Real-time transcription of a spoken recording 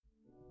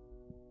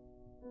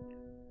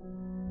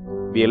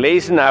Wir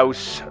lesen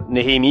aus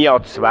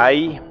Nehemia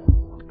 2,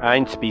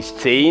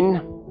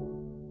 1-10.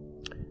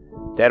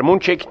 Der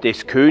Mundschenk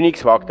des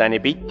Königs wagt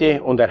eine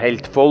Bitte und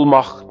erhält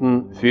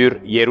Vollmachten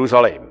für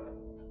Jerusalem.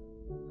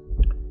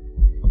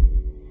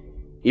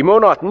 Im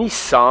Monat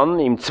Nissan,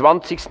 im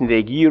 20.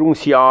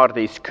 Regierungsjahr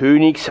des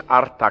Königs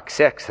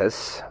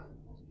Artaxerxes,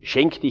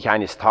 schenkte ich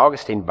eines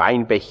Tages den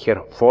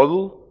Weinbecher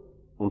voll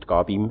und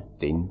gab ihm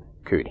den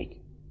König.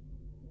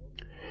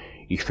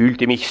 Ich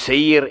fühlte mich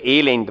sehr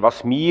elend,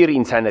 was mir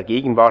in seiner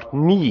Gegenwart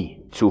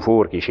nie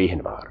zuvor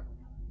geschehen war.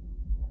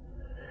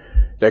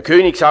 Der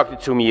König sagte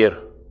zu mir: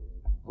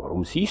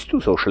 Warum siehst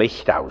du so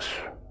schlecht aus?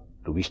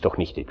 Du bist doch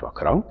nicht etwa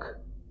krank?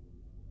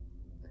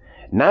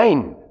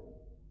 Nein,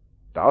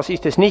 das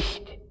ist es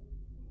nicht.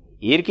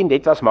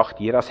 Irgendetwas macht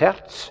dir das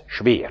Herz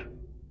schwer.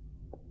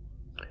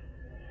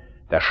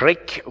 Der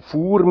Schreck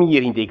fuhr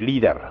mir in die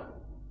Glieder.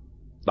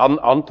 Dann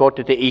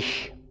antwortete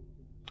ich: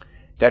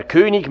 Der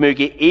König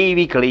möge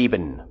ewig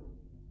leben.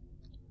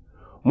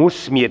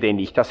 Muss mir denn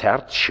nicht das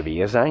Herz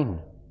schwer sein?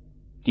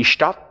 Die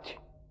Stadt,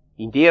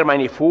 in der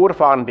meine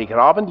Vorfahren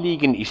begraben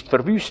liegen, ist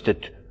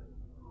verwüstet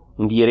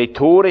und ihre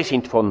Tore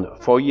sind von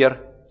Feuer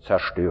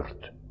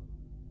zerstört.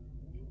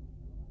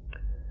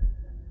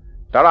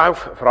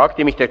 Darauf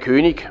fragte mich der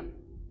König: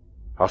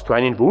 Hast du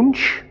einen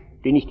Wunsch,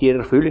 den ich dir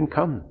erfüllen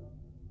kann?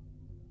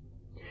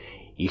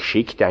 Ich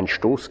schickte ein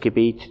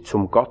Stoßgebet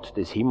zum Gott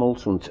des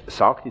Himmels und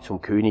sagte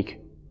zum König: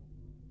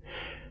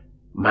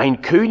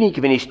 Mein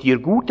König, wenn es dir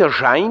gut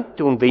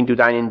erscheint und wenn du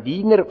deinen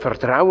Diener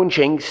Vertrauen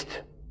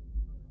schenkst,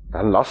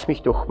 dann lass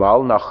mich doch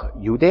mal nach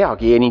Judäa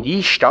gehen, in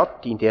die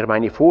Stadt, in der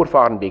meine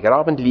Vorfahren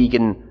begraben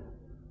liegen,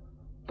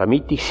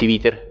 damit ich sie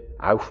wieder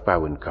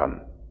aufbauen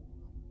kann.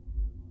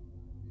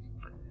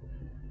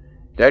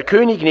 Der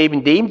König,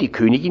 neben dem die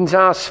Königin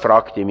saß,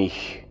 fragte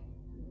mich: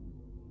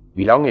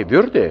 Wie lange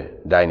würde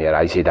deine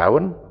Reise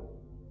dauern?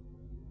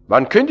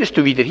 Wann könntest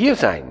du wieder hier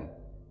sein?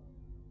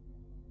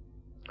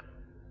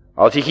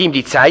 Als ich ihm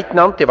die Zeit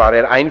nannte, war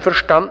er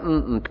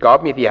einverstanden und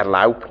gab mir die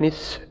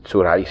Erlaubnis zu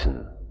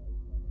reisen.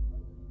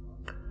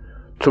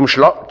 Zum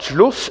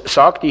Schluss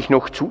sagte ich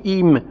noch zu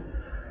ihm: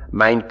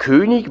 Mein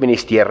König, wenn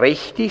es dir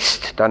recht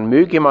ist, dann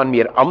möge man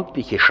mir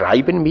amtliche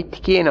Schreiben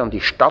mitgehen an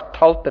die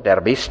Statthalter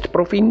der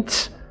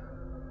Westprovinz,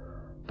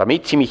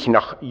 damit sie mich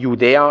nach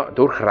Judäa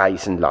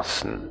durchreisen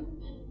lassen.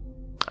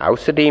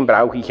 Außerdem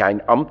brauche ich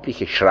ein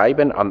amtliches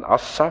Schreiben an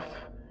Assaf,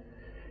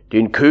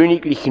 den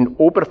königlichen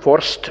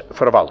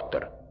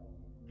Oberforstverwalter.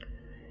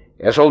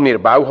 Er soll mir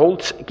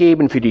Bauholz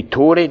geben für die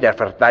Tore der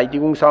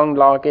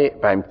Verteidigungsanlage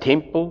beim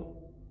Tempel,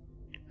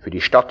 für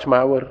die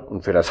Stadtmauer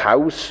und für das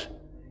Haus,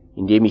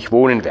 in dem ich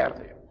wohnen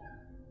werde.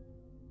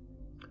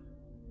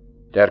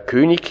 Der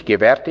König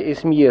gewährte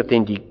es mir,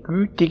 denn die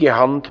gütige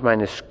Hand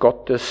meines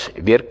Gottes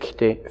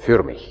wirkte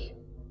für mich.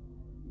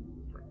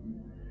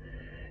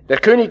 Der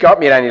König gab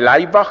mir eine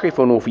Leibwache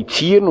von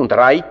Offizieren und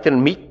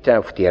Reitern mit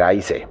auf die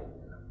Reise.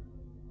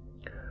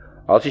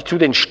 Als ich zu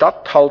den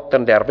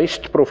Statthaltern der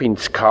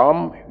Westprovinz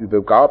kam,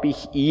 übergab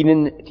ich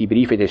ihnen die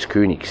Briefe des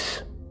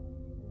Königs.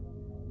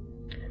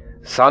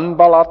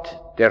 Sanballat,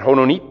 der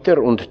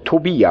Hononiter, und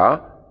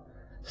Tobia,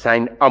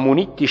 sein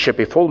ammonitischer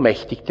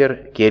Bevollmächtigter,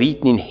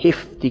 gerieten in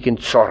heftigen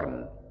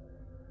Zorn,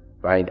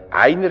 weil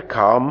einer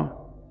kam,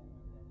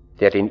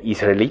 der den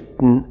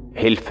Israeliten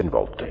helfen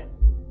wollte.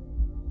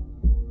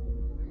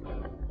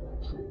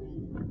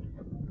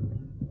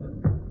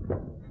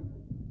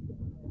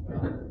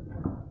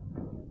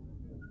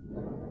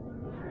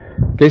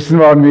 Gestern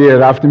waren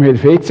wir auf dem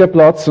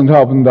Helvetiaplatz und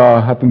hatten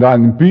da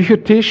einen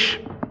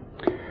Büchertisch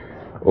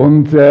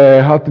und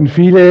hatten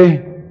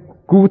viele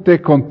gute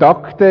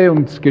Kontakte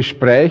und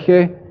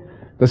Gespräche.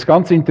 Das ist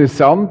ganz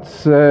interessant,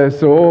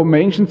 so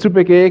Menschen zu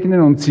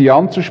begegnen und sie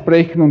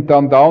anzusprechen und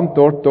dann da und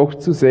dort doch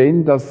zu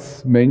sehen,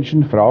 dass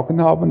Menschen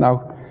Fragen haben,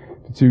 auch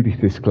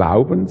bezüglich des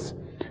Glaubens,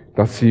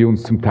 dass sie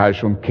uns zum Teil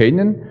schon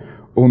kennen.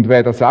 Und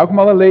wer das auch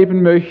mal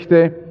erleben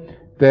möchte,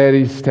 der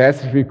ist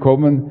herzlich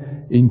willkommen.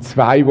 In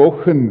 2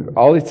 Wochen,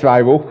 alle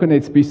 2 Wochen,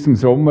 jetzt bis zum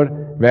Sommer,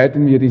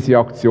 werden wir diese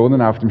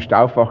Aktionen auf dem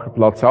Stauffacher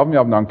Platz haben. Wir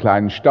haben einen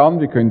kleinen Stand,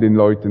 wir können den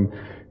Leuten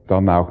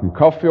dann auch einen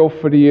Kaffee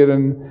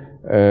offerieren,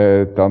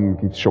 dann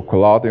gibt's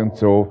Schokolade und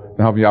so.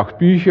 Dann haben wir auch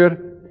Bücher,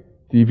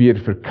 die wir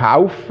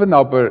verkaufen,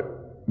 aber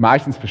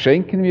meistens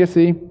verschenken wir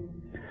sie.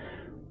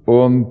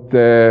 Und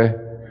das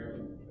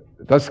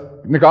ist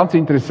eine ganz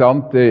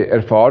interessante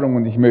Erfahrung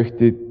und ich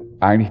möchte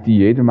eigentlich die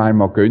jedem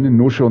einmal gönnen,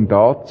 nur schon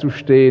da zu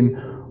stehen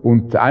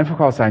und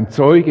einfach als ein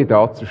Zeuge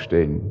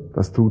dazustehen.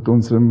 Das tut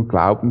unserem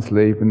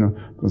Glaubensleben und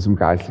unserem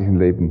geistlichen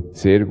Leben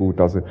sehr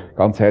gut. Also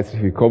ganz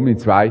herzlich willkommen in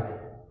 2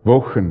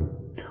 Wochen.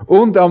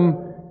 Und am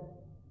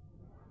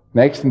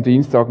nächsten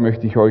Dienstag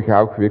möchte ich euch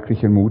auch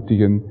wirklich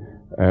ermutigen,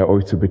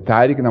 euch zu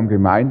beteiligen am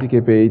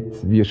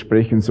Gemeindegebet. Wir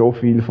sprechen so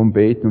viel vom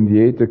Beten und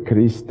jeder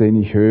Christ, den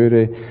ich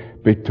höre,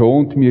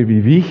 betont mir,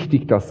 wie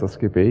wichtig das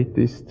Gebet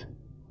ist.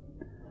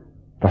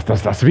 Dass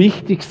das das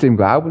Wichtigste im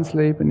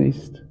Glaubensleben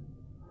ist.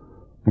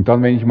 Und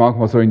dann, wenn ich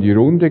manchmal so in die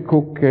Runde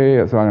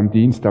gucke, also an einem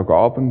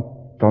Dienstagabend,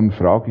 dann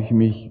frage ich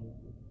mich,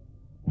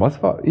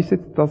 was war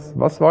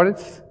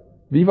jetzt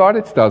Wie war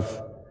jetzt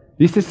das?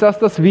 Ist es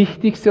das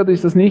Wichtigste oder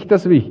ist das nicht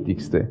das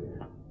Wichtigste?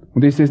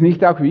 Und ist es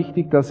nicht auch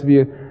wichtig, dass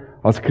wir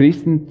als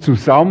Christen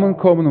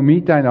zusammenkommen und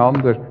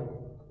miteinander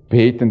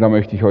beten? Da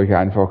möchte ich euch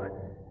einfach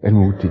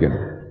ermutigen.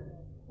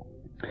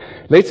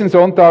 Letzten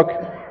Sonntag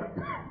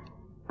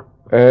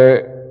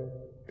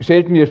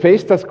stellten wir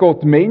fest, dass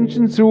Gott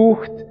Menschen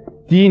sucht,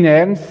 die ihn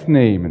ernst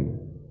nehmen.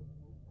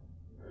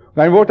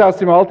 Und ein Wort aus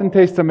dem Alten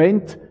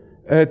Testament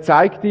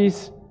zeigt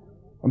dies,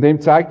 und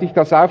dem zeigte ich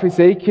das auf,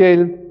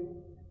 Ezekiel,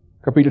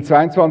 Kapitel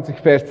 22,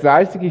 Vers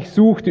 30. Ich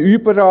suchte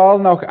überall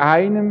nach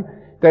einem,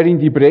 der in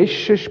die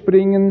Bresche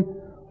springen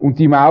und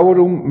die Mauer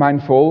um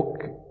mein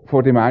Volk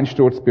vor dem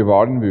Einsturz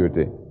bewahren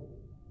würde,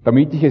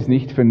 damit ich es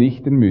nicht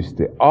vernichten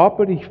müsste.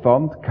 Aber ich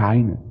fand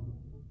keinen.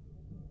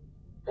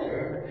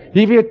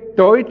 Hier wird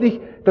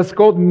deutlich, dass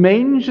Gott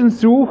Menschen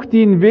sucht,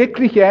 die ihn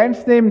wirklich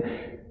ernst nehmen,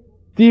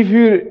 die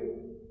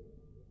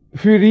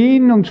für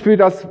ihn und für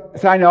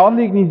seine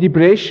Anliegen in die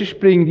Bresche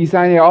springen, die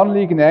seine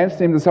Anliegen ernst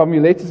nehmen. Das haben wir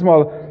letztes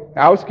Mal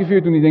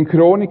ausgeführt, und in den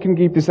Chroniken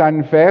gibt es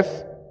einen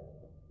Vers,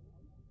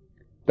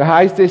 da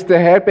heißt es, der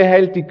Herr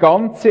behält die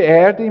ganze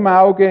Erde im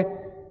Auge,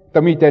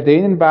 damit er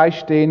denen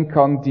beistehen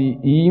kann, die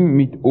ihm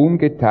mit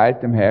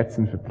ungeteiltem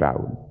Herzen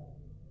vertrauen.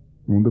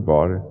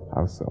 Wunderbare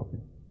Aussage.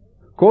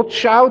 Gott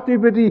schaut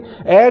über die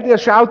Erde, er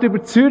schaut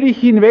über Zürich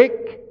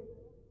hinweg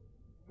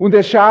und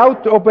er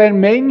schaut, ob er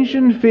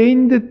Menschen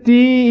findet,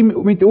 die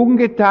ihm mit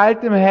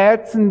ungeteiltem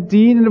Herzen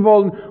dienen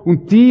wollen,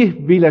 und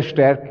die will er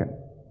stärken.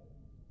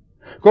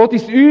 Gott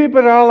ist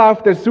überall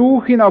auf der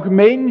Suche nach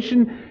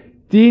Menschen,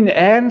 die ihn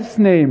ernst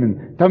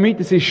nehmen, damit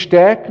er sie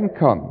stärken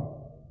kann.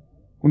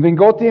 Und wenn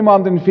Gott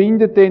jemanden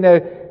findet,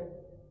 der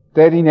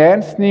ihn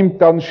ernst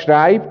nimmt, dann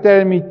schreibt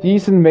er mit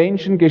diesen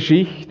Menschen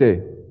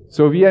Geschichte.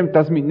 So wie er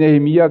das mit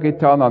Nehemia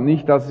getan hat.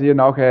 Nicht, dass er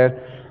nachher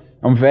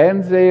am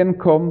Fernsehen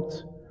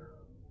kommt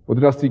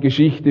oder dass die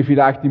Geschichte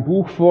vielleicht in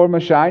Buchform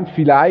erscheint.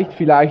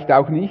 Vielleicht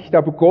auch nicht.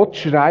 Aber Gott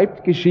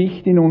schreibt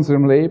Geschichte in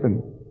unserem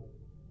Leben.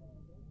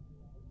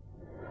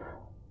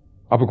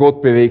 Aber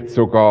Gott bewegt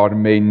sogar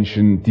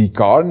Menschen, die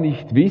gar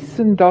nicht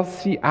wissen,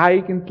 dass sie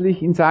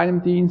eigentlich in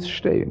seinem Dienst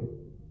stehen.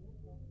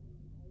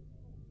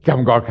 Die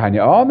haben gar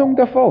keine Ahnung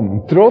davon.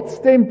 Und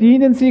trotzdem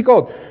dienen sie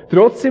Gott.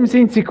 Trotzdem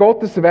sind sie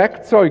Gottes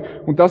Werkzeug.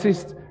 Und das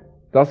ist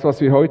das, was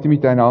wir heute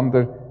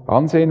miteinander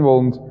ansehen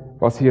wollen,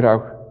 was hier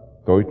auch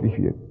deutlich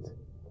wird.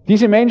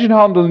 Diese Menschen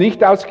handeln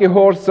nicht aus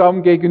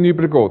Gehorsam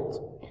gegenüber Gott.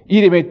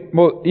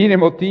 Ihre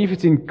Motive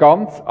sind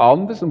ganz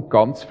anders und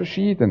ganz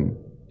verschieden.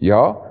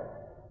 Ja,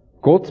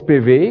 Gott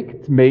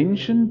bewegt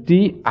Menschen,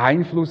 die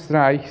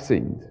einflussreich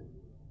sind.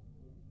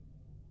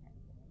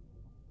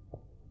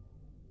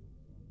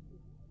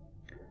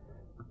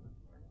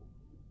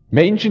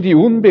 Menschen, die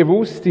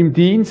unbewusst im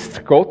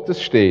Dienst Gottes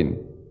stehen.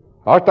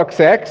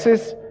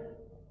 Artaxerxes,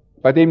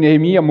 bei dem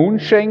Nehemia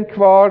Mundschenk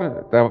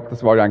war,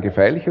 das war ja ein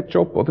gefährlicher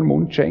Job, oder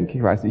Mundschenk?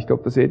 Ich weiß nicht,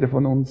 ob das jeder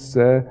von uns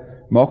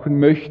machen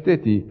möchte.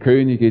 Die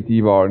Könige,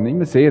 die waren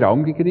immer sehr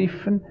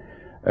angegriffen.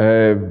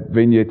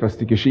 Wenn ihr etwas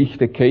die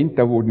Geschichte kennt,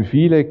 da wurden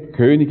viele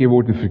Könige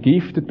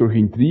vergiftet durch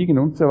Intrigen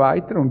und so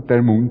weiter. Und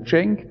der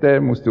Mundschenk, der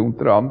musste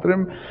unter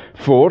anderem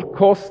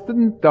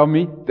vorkosten,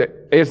 damit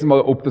erstmal,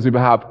 ob das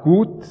überhaupt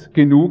gut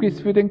genug ist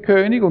für den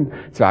König. Und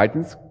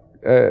zweitens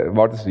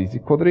war das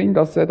Risiko drin,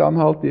 dass er dann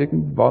halt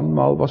irgendwann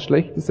mal was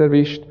Schlechtes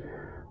erwischt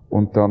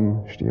und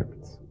dann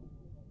stirbt.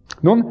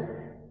 Nun,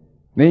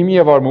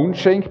 Nehemia war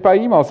Mundschenk bei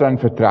ihm, also ein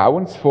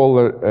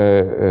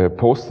vertrauensvoller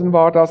Posten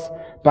war das.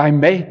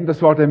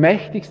 Das war der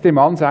mächtigste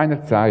Mann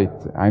seiner Zeit.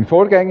 Ein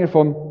Vorgänger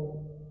von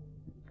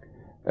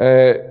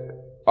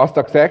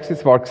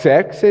Artaxerxes war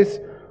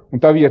Xerxes.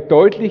 Und da wird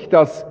deutlich,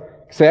 dass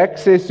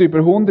Xerxes über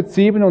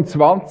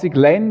 127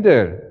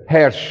 Länder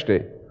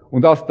herrschte.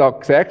 Und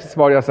Artaxerxes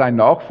war ja sein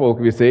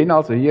Nachfolger. Wir sehen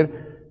also hier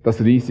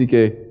das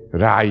riesige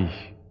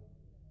Reich,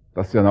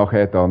 das ja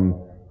nachher dann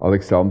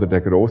Alexander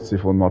der Große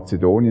von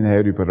Mazedonien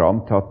her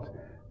überrannt hat,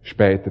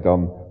 später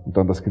dann, und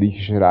dann das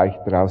griechische Reich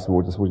daraus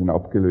wurde, das wurde dann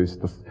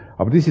abgelöst.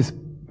 Aber dieses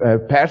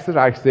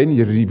Perserreich, sehen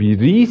wir, wie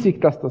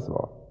riesig das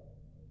war.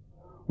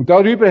 Und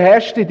darüber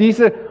herrschte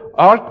dieser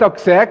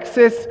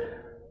Artaxerxes,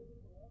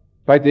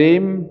 bei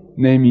dem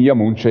Nehemia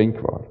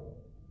Mundschenk war.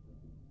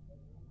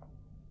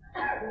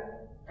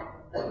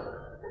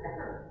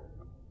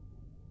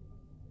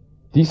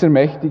 Dieser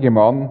mächtige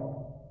Mann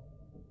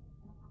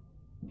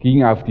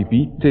ging auf die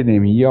Bitte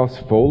Nehemias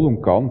voll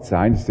und ganz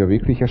ein. Das ist ja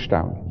wirklich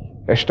erstaunlich.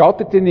 Er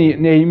stattete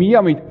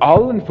Nehemia mit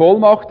allen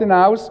Vollmachten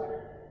aus.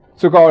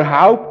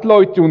 Sogar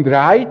Hauptleute und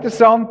Reiter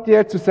sandte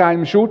er zu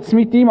seinem Schutz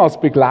mit ihm als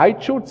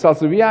Begleitschutz.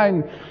 Also wie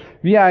ein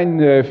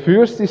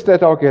Fürst ist er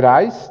da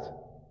gereist.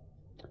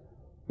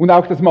 Und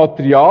auch das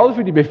Material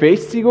für die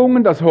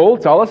Befestigungen, das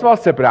Holz, alles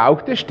was er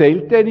brauchte,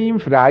 stellte er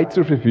ihm frei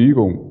zur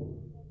Verfügung.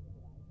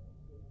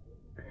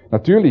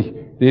 Natürlich,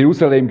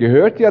 Jerusalem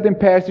gehörte ja dem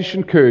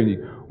persischen König.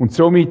 Und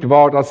somit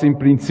war das im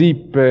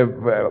Prinzip,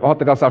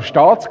 hat er das auf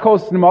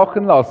Staatskosten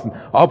machen lassen.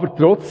 Aber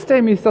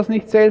trotzdem ist das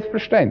nicht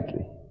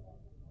selbstverständlich.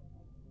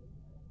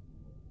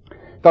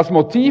 Das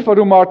Motiv,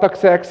 warum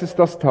Artaxerxes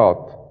das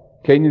tat,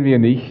 kennen wir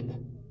nicht.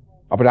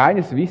 Aber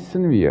eines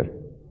wissen wir.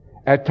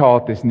 Er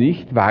tat es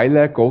nicht, weil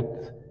er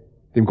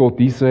dem Gott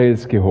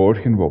Israels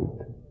gehorchen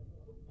wollte.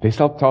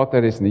 Deshalb tat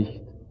er es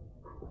nicht.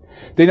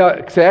 Denn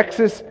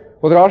Artaxerxes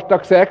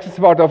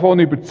war davon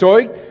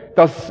überzeugt,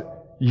 dass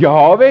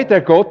Jahwe,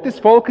 der Gott des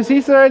Volkes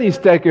Israel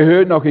ist. Der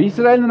gehört nach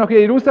Israel und nach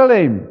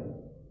Jerusalem.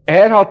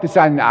 Er hatte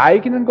seinen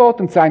eigenen Gott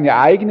und seine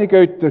eigenen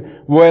Götter,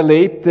 wo er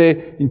lebte,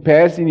 in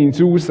Persien, in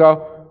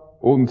Susa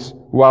und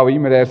wo auch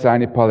immer er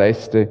seine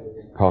Paläste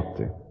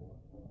hatte.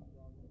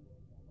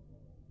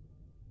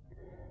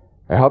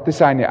 Er hatte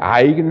seine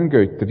eigenen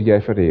Götter, die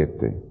er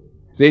verehrte.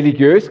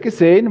 Religiös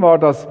gesehen war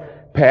das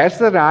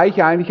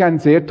Perserreich eigentlich ein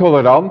sehr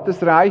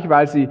tolerantes Reich,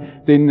 weil sie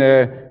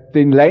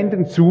den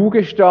Ländern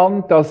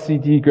zugestand, dass sie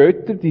die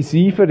Götter, die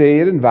sie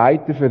verehren,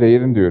 weiter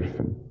verehren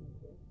dürfen.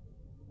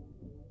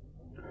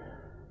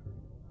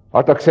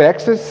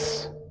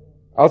 Artaxerxes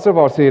also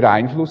war sehr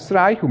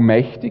einflussreich und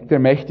mächtig, der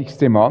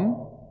mächtigste Mann.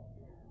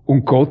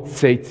 Und Gott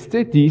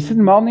setzte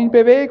diesen Mann in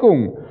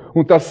Bewegung.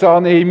 Und das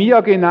sah Nehemia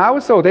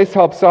genauso.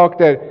 Deshalb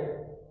sagt er,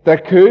 der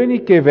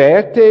König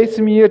gewährte es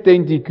mir,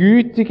 denn die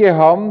gütige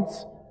Hand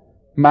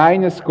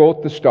meines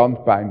Gottes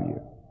stand bei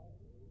mir.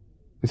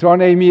 Es war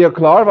Nehemia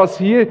klar, was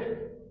hier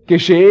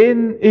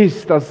geschehen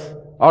ist, dass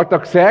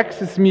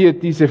Artaxerxes mir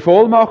diese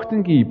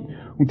Vollmachten gibt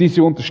und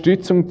diese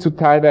Unterstützung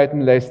zuteil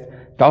werden lässt.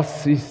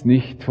 Das ist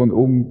nicht von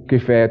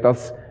ungefähr,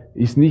 das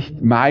ist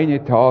nicht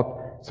meine Tat,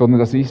 sondern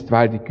das ist,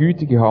 weil die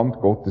gütige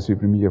Hand Gottes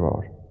über mir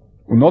war.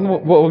 Und nun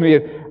wollen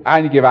wir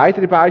einige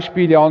weitere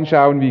Beispiele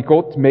anschauen, wie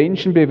Gott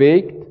Menschen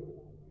bewegt,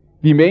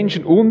 wie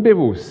Menschen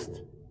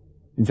unbewusst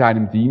in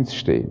seinem Dienst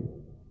stehen.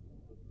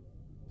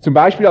 Zum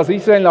Beispiel, als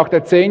Israel nach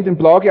der 10.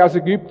 Plage aus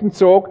Ägypten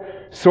zog,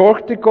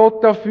 sorgte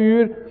Gott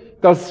dafür,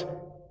 dass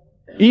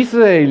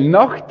Israel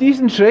nach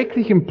diesen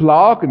schrecklichen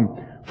Plagen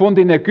von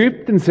den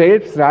Ägyptern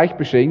selbst reich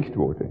beschenkt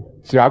wurde.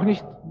 Sie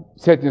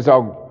hätten ja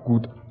sagen,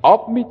 gut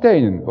ab mit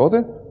denen,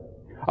 oder?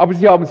 Aber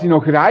sie haben sie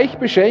noch reich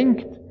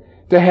beschenkt.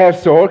 Der Herr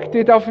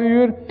sorgte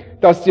dafür,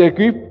 dass die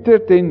Ägypter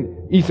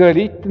den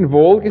Israeliten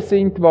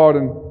wohlgesinnt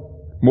waren.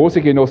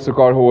 Mose genoss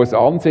sogar hohes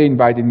Ansehen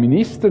bei den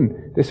Ministern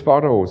des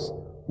Pharaos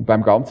und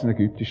beim ganzen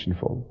ägyptischen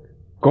Volk.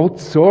 Gott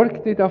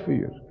sorgte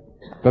dafür,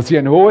 dass sie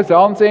ein hohes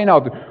Ansehen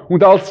hatten.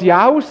 Und als sie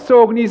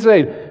auszogen,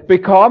 Israel,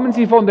 bekamen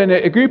sie von den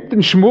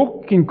Ägyptern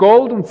Schmuck in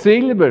Gold und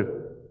Silber.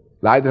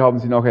 Leider haben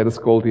sie nachher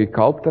das goldige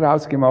Kalb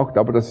daraus gemacht,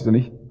 aber das ist ja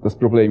nicht das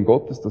Problem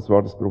Gottes, das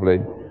war das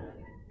Problem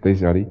der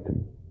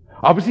Israeliten.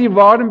 Aber sie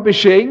waren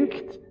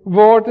beschenkt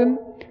worden,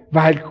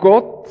 weil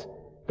Gott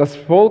das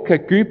Volk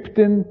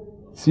Ägypten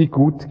sie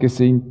gut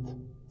gesinnt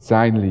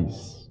sein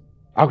ließ.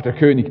 Auch der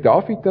König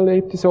David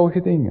erlebte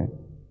solche Dinge.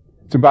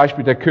 Zum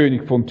Beispiel der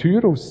König von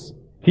Tyrus,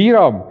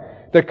 Hiram.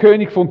 Der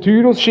König von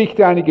Tyrus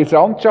schickte eine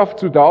Gesandtschaft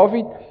zu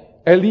David.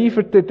 Er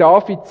lieferte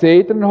David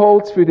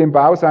Zedernholz für den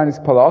Bau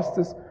seines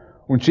Palastes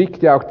und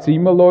schickte auch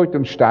Zimmerleute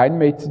und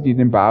Steinmetze, die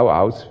den Bau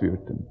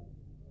ausführten.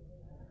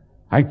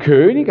 Ein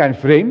König, ein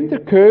fremder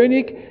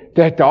König,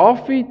 der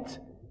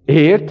David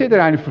ehrte,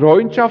 der eine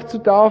Freundschaft zu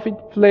David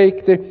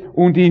pflegte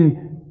und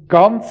ihn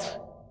ganz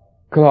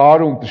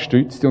klar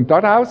unterstützte. Und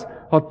daraus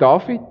hat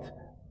David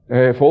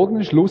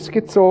folgenden Schluss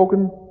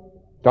gezogen.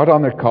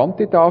 Daran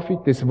erkannte David,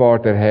 es war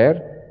der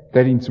Herr,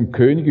 der ihn zum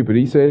König über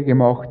Israel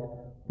gemacht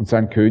und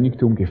sein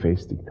Königtum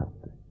gefestigt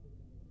hatte.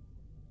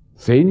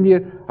 Sehen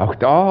wir, auch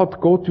da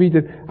hat Gott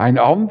wieder einen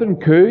anderen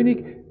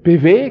König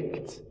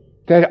bewegt,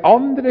 der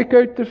andere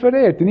Götter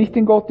verehrte, nicht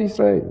den Gott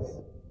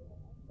Israels.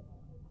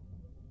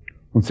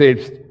 Und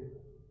selbst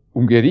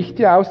um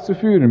Gerichte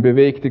auszuführen,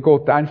 bewegte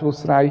Gott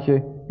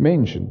einflussreiche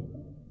Menschen.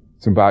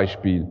 Zum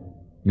Beispiel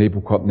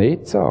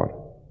Nebukadnezar.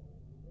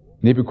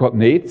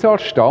 Nebukadnezar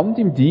stand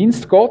im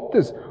Dienst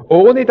Gottes,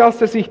 ohne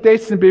dass er sich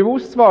dessen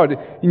bewusst war.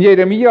 In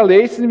Jeremia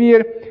lesen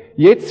wir,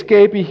 jetzt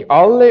gebe ich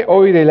alle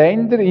eure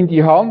Länder in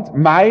die Hand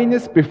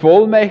meines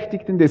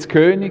Bevollmächtigten des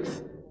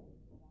Königs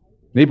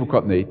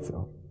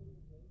Nebukadnezar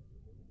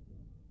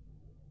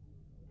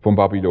von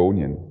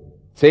Babylonien.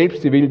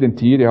 Selbst die wilden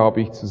Tiere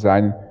habe ich zu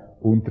seinen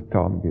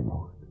Untertanen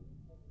gemacht.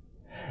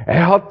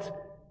 Er hat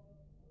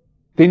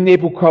den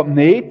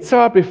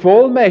Nebukadnezar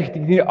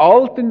bevollmächtigt.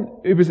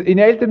 In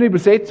älteren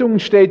Übersetzungen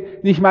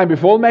steht nicht mein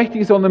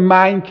Bevollmächtiger, sondern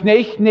mein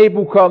Knecht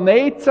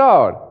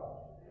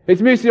Nebukadnezar.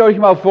 Jetzt müsst ihr euch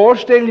mal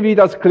vorstellen, wie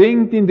das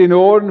klingt in den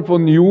Ohren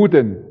von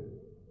Juden.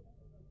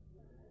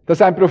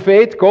 Dass ein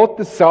Prophet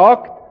Gottes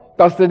sagt,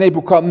 dass der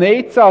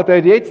Nebukadnezar, der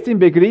jetzt im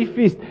Begriff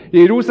ist,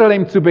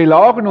 Jerusalem zu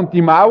belagern und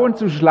die Mauern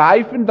zu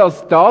schleifen,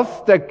 dass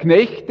das der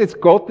Knecht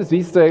des Gottes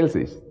Israels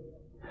ist.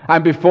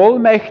 Ein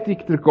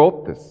Bevollmächtigter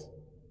Gottes.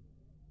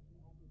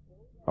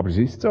 Aber es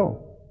ist so.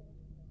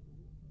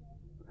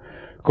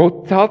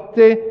 Gott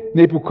hatte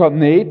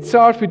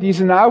Nebukadnezar für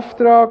diesen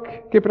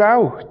Auftrag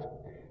gebraucht.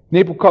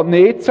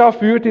 Nebukadnezar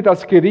führte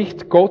das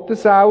Gericht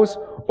Gottes aus,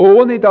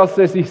 ohne dass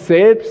er sich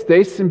selbst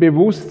dessen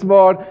bewusst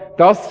war,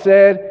 dass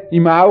er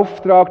im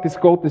Auftrag des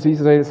Gottes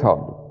Israels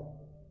handelt.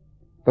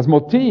 Das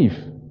Motiv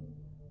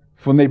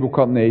von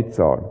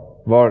Nebukadnezar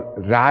war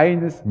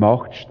reines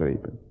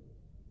Machtstreben.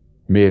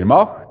 Mehr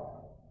Macht,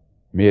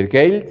 mehr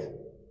Geld,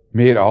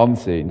 mehr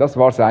Ansehen. Das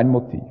war sein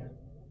Motiv.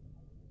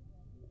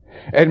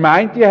 Er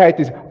meinte, er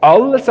hätte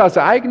alles aus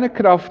eigener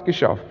Kraft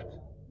geschafft,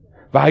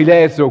 weil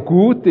er so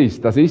gut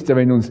ist. Das ist ja,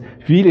 wenn uns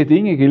viele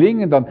Dinge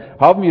gelingen, dann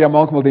haben wir ja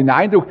manchmal den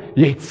Eindruck,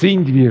 jetzt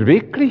sind wir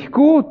wirklich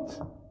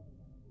gut.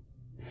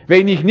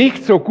 Wenn ich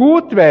nicht so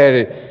gut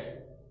wäre,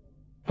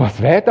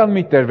 was wäre dann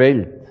mit der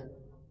Welt?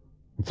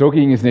 Und so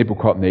ging es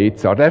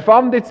Nebukadnezar. Der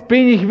fand, jetzt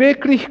bin ich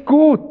wirklich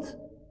gut.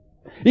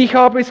 Ich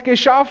habe es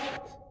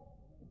geschafft.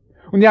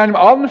 Und in einem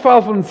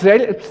Anfall von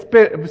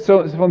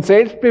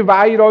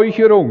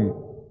Selbstbeweihräucherung,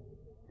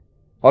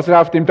 als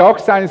er auf dem Dach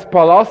seines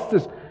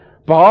Palastes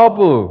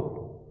Babel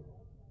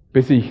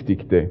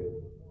besichtigte,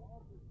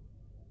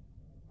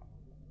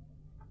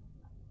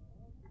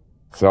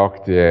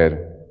 sagte er,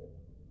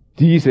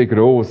 diese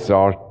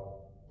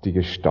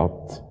großartige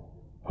Stadt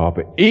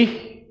habe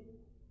ich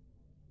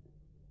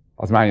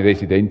als meine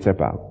Residenz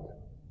erbaut.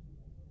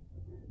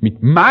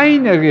 Mit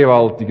meiner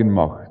gewaltigen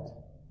Macht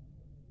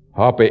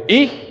habe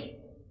ich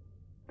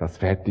das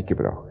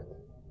fertiggebracht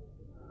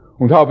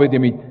und habe dir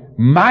mit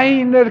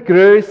meiner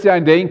Größe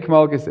ein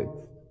Denkmal gesetzt.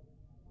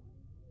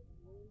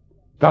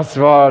 Das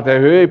war der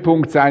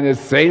Höhepunkt seiner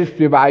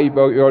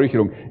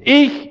Selbstbeweihräucherung.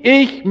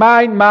 Ich,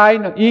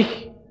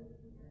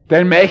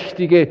 der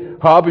Mächtige,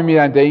 habe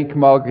mir ein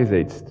Denkmal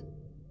gesetzt.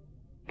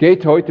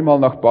 Geht heute mal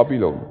nach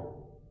Babylon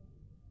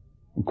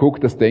und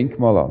guckt das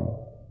Denkmal an.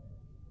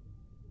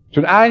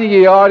 Schon einige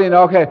Jahre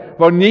nachher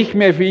war nicht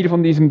mehr viel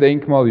von diesem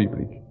Denkmal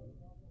übrig.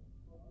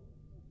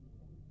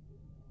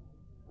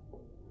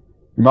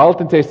 Im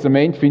Alten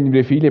Testament finden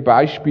wir viele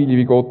Beispiele,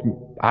 wie Gott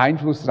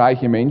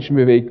einflussreiche Menschen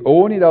bewegt,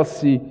 ohne dass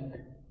sie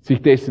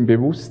sich dessen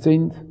bewusst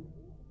sind.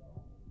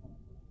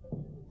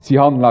 Sie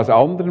handeln aus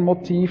anderen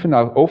Motiven,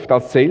 oft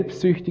aus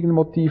selbstsüchtigen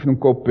Motiven, und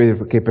Gott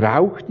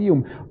gebraucht die,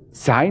 um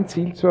sein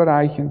Ziel zu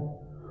erreichen.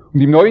 Und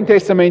im Neuen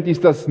Testament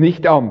ist das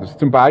nicht anders.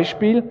 Zum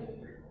Beispiel,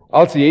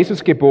 als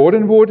Jesus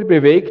geboren wurde,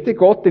 bewegte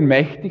Gott den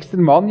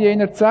mächtigsten Mann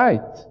jener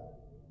Zeit.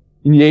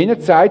 In jener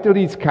Zeit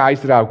erließ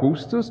Kaiser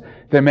Augustus,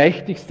 der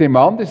mächtigste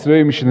Mann des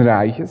römischen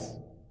Reiches,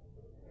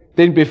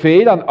 den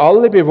Befehl an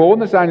alle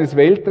Bewohner seines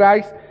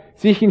Weltreichs,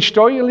 sich in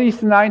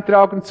Steuerlisten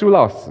eintragen zu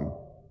lassen.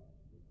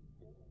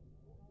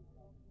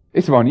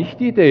 Es war nicht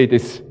die Idee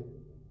des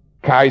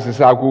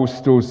Kaisers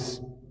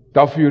Augustus,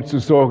 dafür zu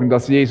sorgen,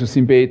 dass Jesus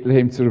in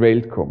Bethlehem zur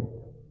Welt kommt.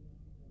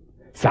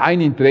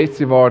 Sein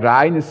Interesse war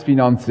reines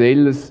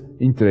finanzielles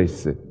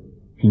Interesse.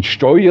 In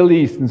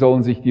Steuerlisten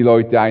sollen sich die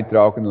Leute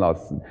eintragen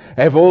lassen.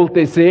 Er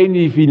wollte sehen,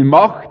 wie viel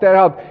Macht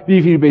er hat,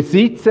 wie viel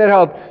Besitz er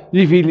hat,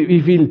 wie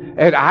viel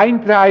er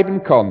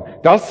eintreiben kann.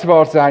 Das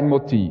war sein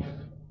Motiv.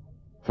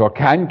 Es war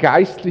kein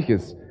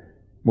geistliches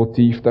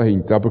Motiv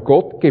dahinter. Aber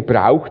Gott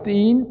gebrauchte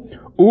ihn,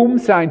 um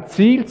sein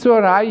Ziel zu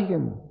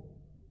erreichen.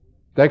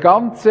 Der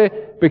ganze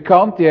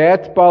bekannte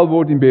Erdball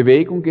wurde in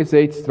Bewegung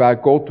gesetzt, weil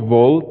Gott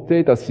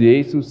wollte, dass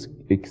Jesus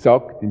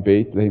exakt in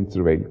Bethlehem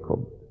zur Welt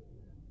kommt.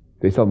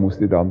 Deshalb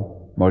musste dann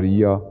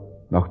Maria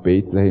nach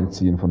Bethlehem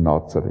ziehen von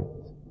Nazareth.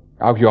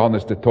 Auch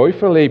Johannes der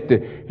Täufer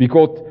erlebte, wie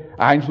Gott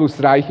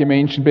einflussreiche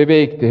Menschen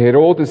bewegte.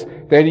 Herodes,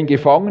 der ihn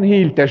gefangen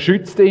hielt, der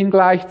schützte ihn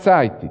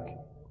gleichzeitig.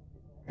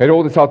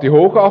 Herodes hatte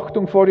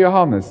Hochachtung vor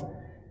Johannes,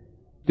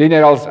 den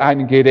er als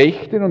einen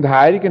gerechten und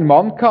heiligen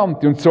Mann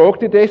kannte, und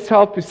sorgte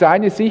deshalb für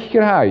seine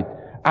Sicherheit.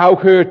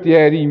 Auch hörte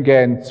er ihm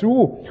gern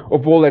zu,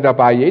 obwohl er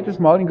dabei jedes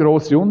Mal in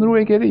große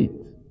Unruhe geriet.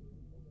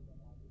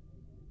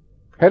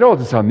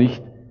 Herodes hat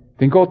nicht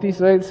den Gott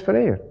Israels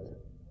verehrt.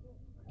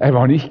 Er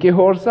war nicht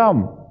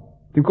gehorsam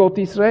dem Gott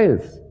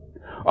Israels.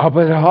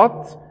 Aber er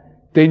hat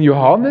den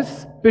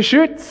Johannes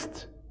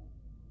beschützt,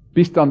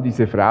 bis dann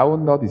diese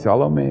Frauen da, die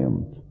Salome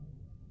und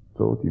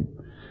so,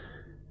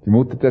 die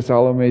Mutter der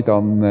Salome,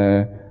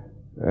 dann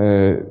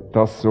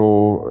das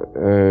so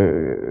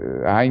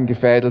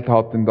eingefädelt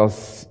hatten,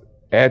 dass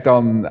er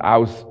dann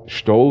aus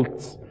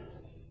Stolz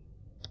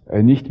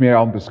nicht mehr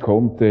anders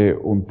konnte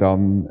und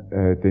dann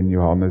den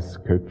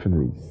Johannes köpfen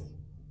ließ.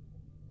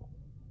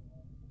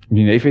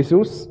 In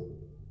Ephesus,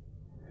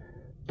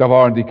 da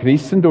waren die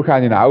Christen durch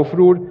einen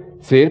Aufruhr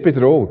sehr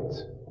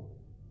bedroht.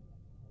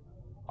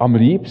 Am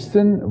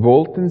liebsten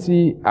wollten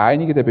sie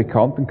einige der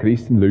bekannten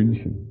Christen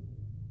lynchen.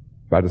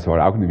 Weil das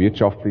war auch ein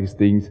wirtschaftliches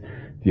Ding.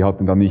 Die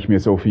hatten dann nicht mehr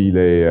so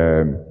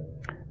viele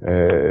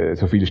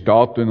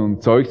Statuen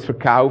und Zeugs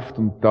verkauft,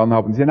 und dann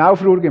haben sie einen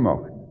Aufruhr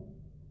gemacht.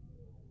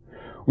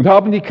 Und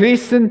haben die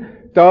Christen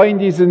da in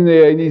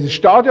dieses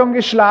Stadion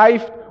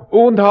geschleift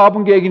und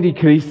haben gegen die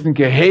Christen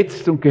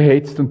gehetzt.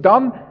 Und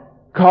dann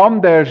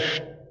kam der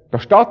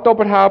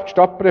Stadtoberhaupt,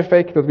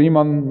 Stadtpräfekt, oder wie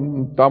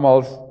man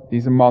damals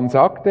diesem Mann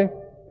sagte,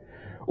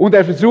 und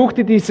er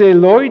versuchte, diese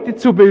Leute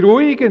zu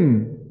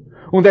beruhigen.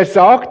 Und er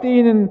sagte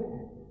ihnen,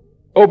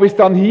 ob es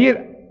dann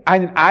hier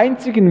einen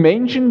einzigen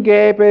Menschen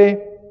gäbe,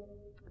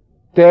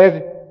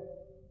 der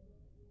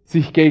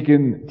sich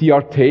gegen die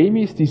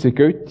Artemis, diese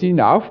Göttin,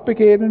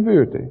 aufbegehren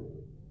würde.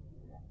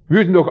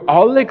 Würden doch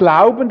alle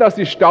glauben, dass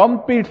ihr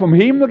Standbild vom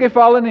Himmel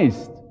gefallen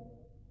ist.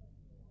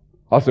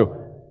 Also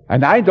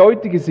ein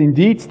eindeutiges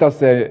Indiz,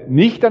 dass er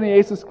nicht an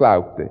Jesus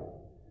glaubte,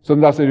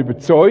 sondern dass er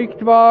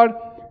überzeugt war,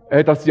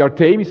 dass die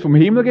Artemis vom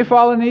Himmel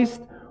gefallen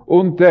ist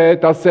und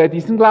dass er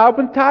diesen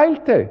Glauben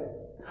teilte.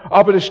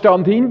 Aber es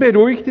stand hin,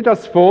 beruhigte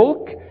das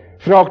Volk,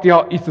 fragte,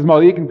 ja,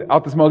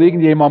 hat das mal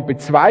irgendjemand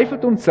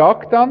bezweifelt und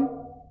sagt dann,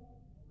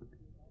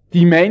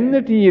 die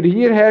Männer, die ihr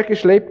hierher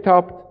geschleppt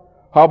habt,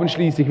 haben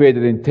schließlich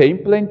weder den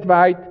Tempel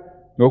entweiht,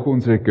 noch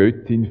unsere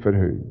Göttin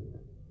verhöhnt.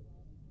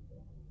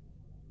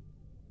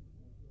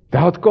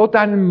 Da hat Gott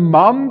einen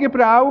Mann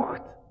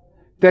gebraucht,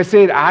 der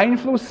sehr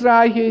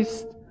einflussreich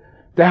ist,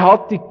 der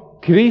hat die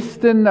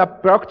Christen,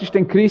 praktisch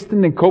den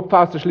Christen den Kopf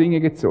aus der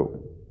Schlinge gezogen.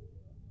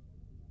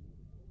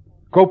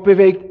 Gott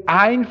bewegt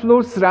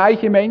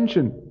einflussreiche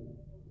Menschen.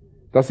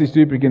 Das ist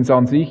übrigens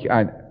an sich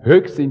eine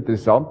höchst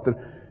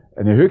interessante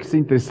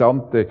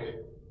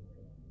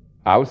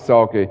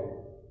Aussage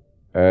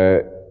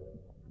bei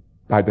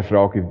der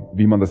Frage,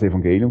 wie man das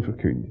Evangelium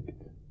verkündigt.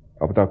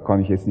 Aber da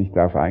kann ich jetzt nicht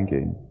drauf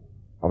eingehen.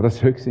 Aber das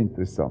ist höchst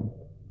interessant.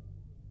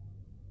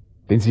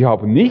 Denn sie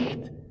haben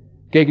nicht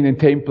gegen den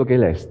Tempel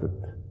gelästert.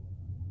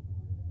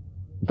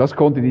 Und das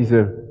konnte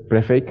dieser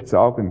Präfekt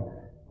sagen.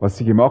 Was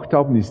sie gemacht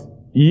haben, ist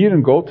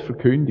ihren Gott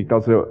verkündigt.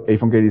 Also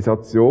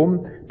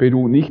Evangelisation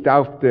beruht nicht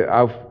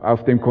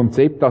auf dem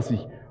Konzept, dass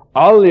ich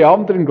alle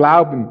anderen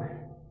Glauben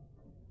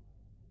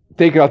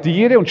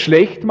degradiere und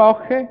schlecht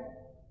mache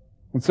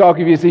und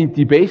sage, wir sind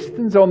die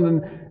Besten,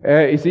 sondern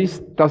es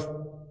ist, dass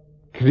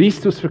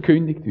Christus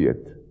verkündigt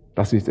wird.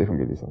 Das ist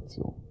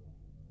Evangelisation.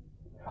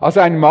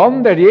 Also ein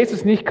Mann, der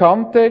Jesus nicht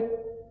kannte,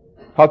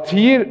 hat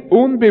hier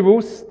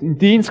unbewusst im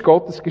Dienst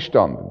Gottes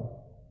gestanden.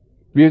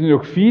 Wir werden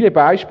noch viele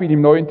Beispiele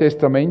im Neuen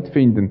Testament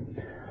finden.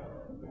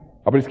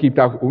 Aber es gibt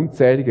auch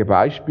unzählige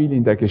Beispiele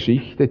in der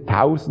Geschichte,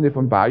 tausende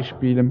von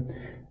Beispielen,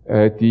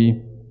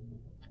 die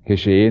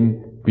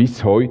geschehen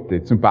bis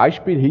heute. Zum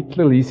Beispiel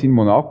Hitler ließ in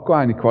Monaco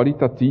eine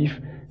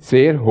qualitativ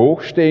sehr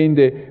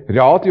hochstehende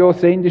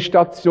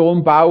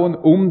Radiosendestation bauen,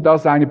 um da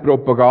seine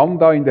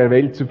Propaganda in der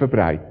Welt zu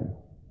verbreiten.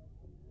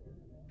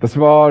 Das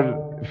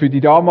war für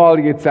die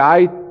damalige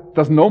Zeit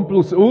das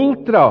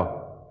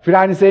Nonplusultra für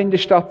eine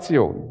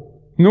Sendestation.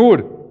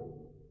 Nur,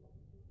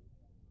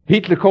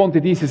 Hitler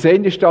konnte diese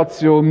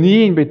Sendestation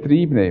nie in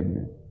Betrieb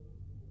nehmen.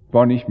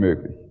 War nicht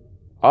möglich.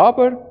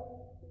 Aber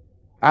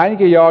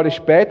einige Jahre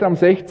später, am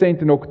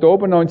 16.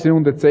 Oktober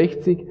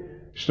 1960,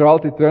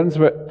 strahlte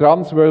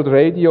Transworld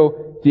Radio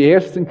die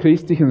ersten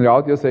christlichen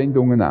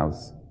Radiosendungen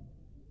aus.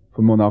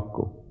 Von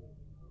Monaco.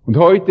 Und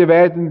heute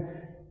werden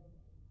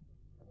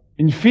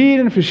in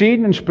vielen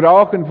verschiedenen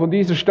Sprachen von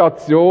dieser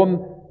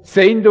Station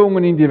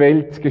Sendungen in die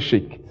Welt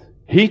geschickt.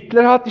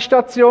 Hitler hat die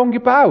Station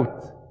gebaut.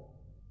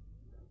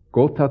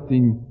 Gott hat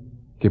ihn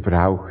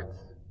gebraucht,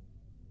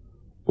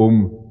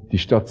 um die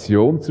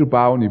Station zu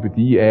bauen, über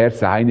die er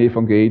sein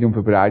Evangelium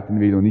verbreiten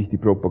will und nicht die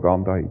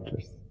Propaganda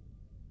Hitlers.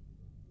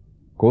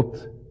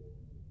 Gott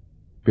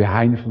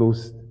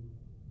beeinflusst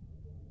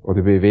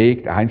oder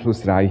bewegt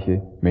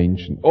einflussreiche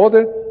Menschen.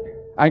 Oder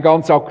ein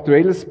ganz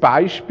aktuelles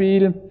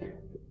Beispiel,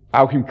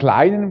 auch im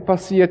Kleinen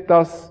passiert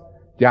das.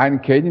 Die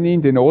einen kennen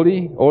ihn, den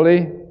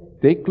Ole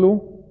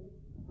Deklu.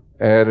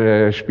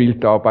 Er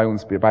spielt da bei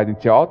uns bei den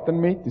Theatern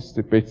mit, ist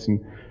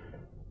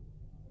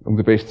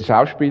unser bester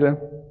Schauspieler.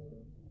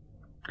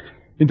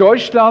 In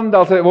Deutschland,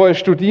 also wo er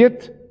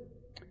studiert,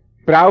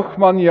 braucht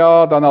man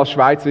ja dann als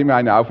Schweizer immer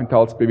eine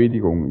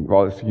Aufenthaltsbewilligung.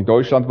 Als ich in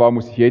Deutschland war,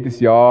 muss ich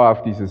jedes Jahr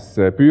auf dieses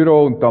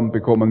Büro und dann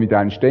bekommt man wieder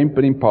einen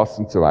Stempel im Pass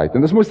und so weiter.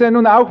 Und das muss er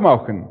nun auch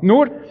machen.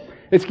 Nur,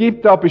 es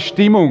gibt da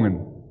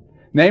Bestimmungen.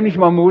 Nämlich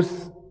man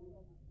muss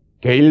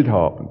Geld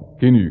haben,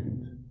 genügend.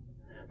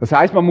 Das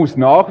heißt, man muss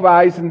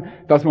nachweisen,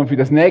 dass man für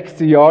das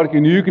nächste Jahr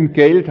genügend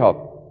Geld hat.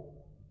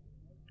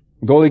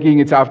 Und Ole ging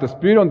jetzt auf das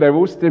Büro und er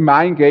wusste,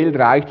 mein Geld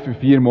reicht für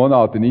 4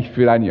 Monate, nicht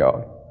für ein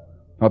Jahr.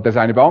 Dann hat er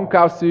seine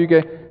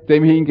Bankauszüge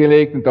dem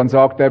hingelegt und dann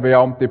sagt der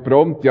Beamte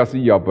prompt, ja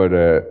Sie,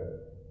 aber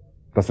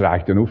das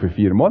reicht ja nur für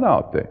 4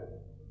 Monate.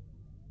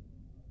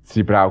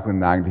 Sie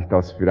brauchen eigentlich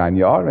das für ein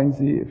Jahr, wenn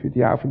Sie für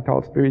die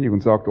Aufenthaltsbewilligung.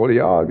 Und sagt Ole,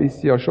 ja,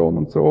 wisst ihr ja schon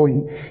und so,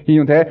 hin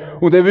und her.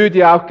 Und er würde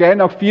ja auch gerne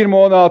nach 4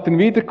 Monaten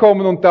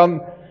wiederkommen und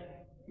dann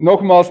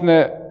nochmals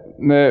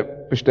eine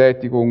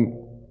Bestätigung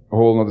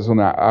holen oder so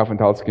eine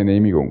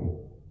Aufenthaltsgenehmigung.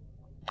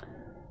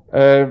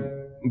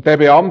 Der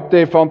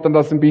Beamte fand dann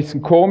das ein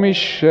bisschen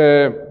komisch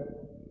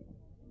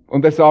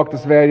und er sagt,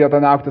 das wäre ja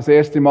dann auch das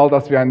erste Mal,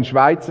 dass wir einen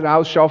Schweizer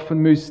ausschaffen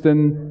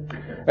müssten.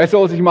 Er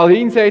soll sich mal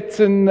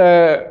hinsetzen,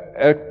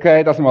 er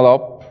klärt das mal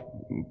ab.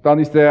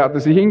 Dann hat er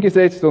sich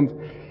hingesetzt und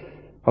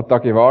hat da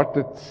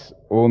gewartet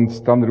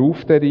und dann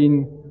ruft er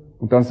ihn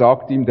und dann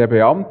sagt ihm der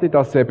Beamte,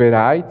 dass er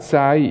bereit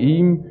sei,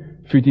 ihm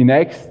für die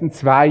nächsten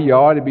 2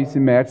 Jahre bis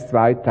im März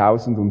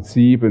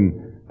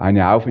 2007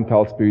 eine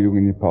Aufenthaltsbewilligung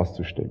in den Pass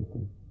zu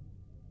stempeln.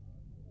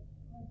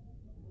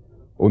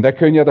 Und er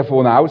könne ja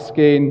davon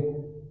ausgehen,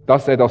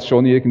 dass er das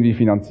schon irgendwie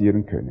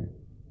finanzieren könne.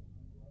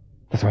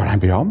 Das war ein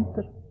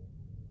Beamter.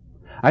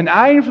 Ein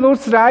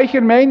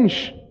einflussreicher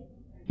Mensch.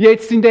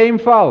 Jetzt in dem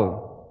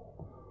Fall.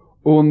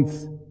 Und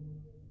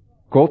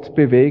Gott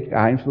bewegt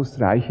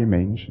einflussreiche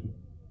Menschen.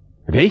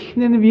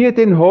 Rechnen wir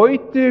denn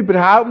heute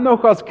überhaupt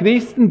noch als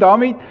Christen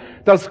damit,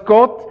 dass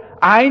Gott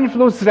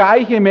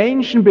einflussreiche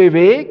Menschen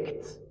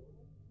bewegt?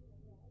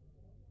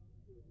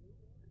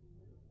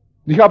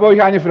 Ich habe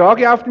euch eine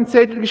Frage auf den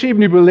Zettel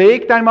geschrieben.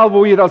 Überlegt einmal,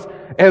 wo ihr das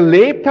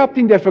erlebt habt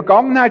in der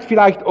Vergangenheit,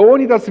 vielleicht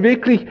ohne das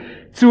wirklich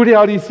zu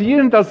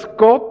realisieren, dass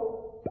Gott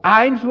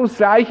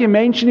einflussreiche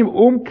Menschen im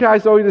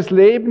Umkreis eures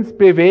Lebens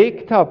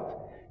bewegt hat,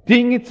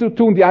 Dinge zu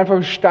tun, die einfach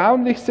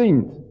erstaunlich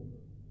sind.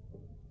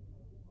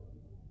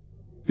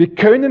 Wir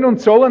können und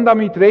sollen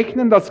damit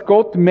rechnen, dass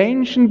Gott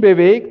Menschen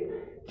bewegt,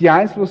 die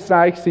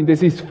einflussreich sind.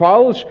 Es ist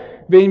falsch,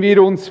 wenn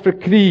wir uns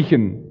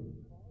verkriechen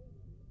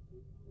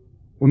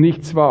und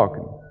nichts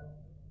wagen.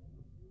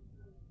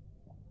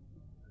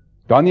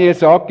 Daniel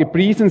sagt,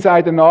 gepriesen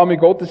sei der Name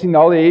Gottes in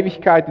alle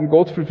Ewigkeit, denn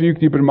Gott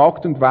verfügt über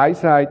Macht und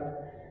Weisheit.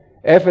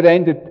 Er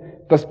verändert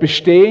das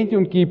Bestehende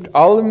und gibt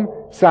allem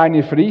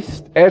seine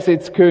Frist. Er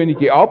setzt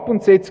Könige ab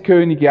und setzt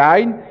Könige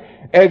ein.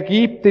 Er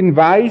gibt den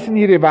Weisen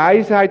ihre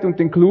Weisheit und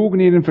den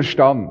Klugen ihren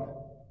Verstand.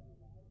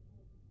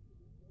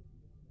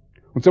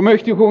 Und so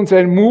möchte ich uns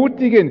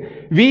ermutigen,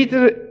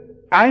 wieder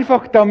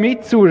einfach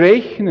damit zu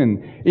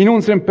rechnen, in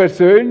unserem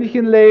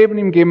persönlichen Leben,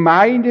 im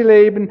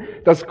Gemeindeleben,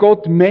 dass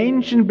Gott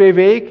Menschen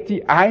bewegt,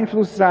 die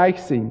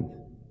einflussreich sind.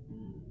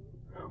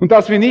 Und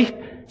dass wir nicht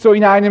so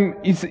in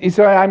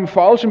einem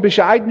falschen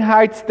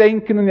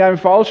Bescheidenheitsdenken und in einem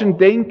falschen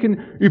Denken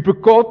über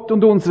Gott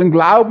und unseren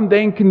Glauben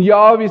denken,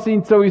 ja, wir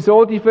sind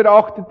sowieso die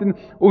Verachteten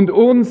und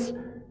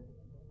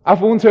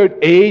auf uns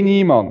hört eh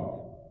niemand.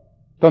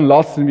 Dann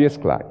lassen wir es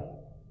gleich.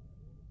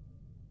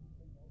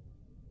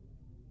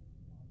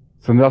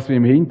 Sondern dass wir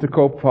im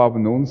Hinterkopf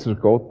haben, unser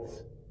Gott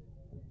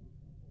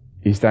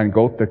ist ein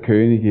Gott, der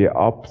Könige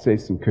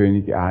absetzt und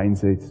Könige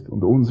einsetzt.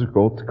 Und unser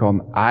Gott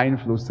kann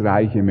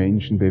einflussreiche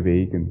Menschen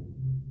bewegen.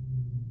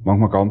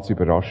 Manchmal ganz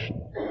überraschend.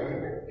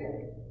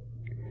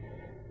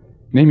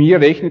 Nehemia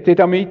rechnete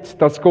damit,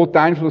 dass Gott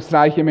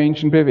einflussreiche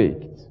Menschen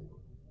bewegt.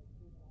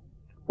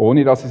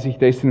 Ohne dass sie sich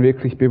dessen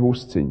wirklich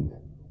bewusst sind.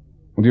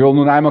 Und wir wollen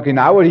nun einmal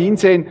genauer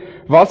hinsehen,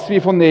 was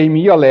wir von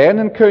Nehemia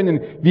lernen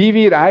können, wie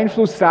wir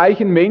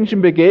einflussreichen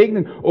Menschen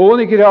begegnen,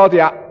 ohne gerade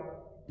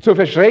zu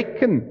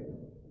verschrecken.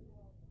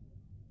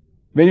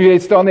 Wenn wir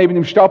jetzt da neben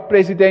dem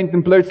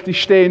Stadtpräsidenten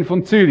plötzlich stehen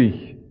von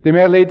Zürich, dem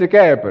Herr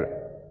Ledergerber,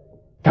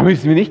 da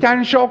müssen wir nicht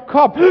einen Schock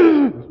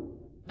haben.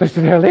 Das ist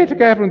der Herr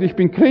Ledergerber und ich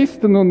bin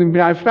Christ und ich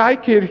bin eine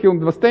Freikirche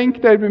und was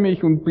denkt er über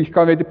mich und ich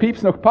kann weder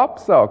Pieps noch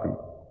Paps sagen.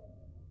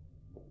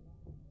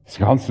 Das ist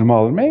ein ganz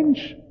normaler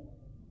Mensch.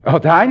 Er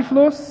hat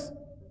Einfluss,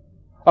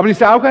 aber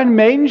ist auch ein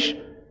Mensch,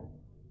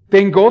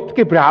 den Gott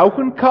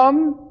gebrauchen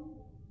kann,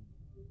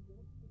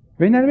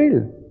 wenn er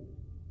will.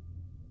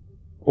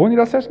 Ohne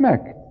dass er es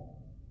merkt.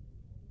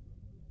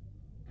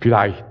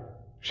 Vielleicht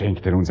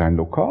schenkt er uns ein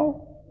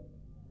Lokal.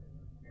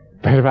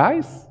 Wer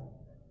weiß?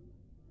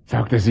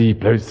 Sagt er sie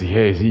plötzlich,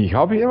 hey, ich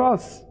habe hier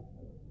was.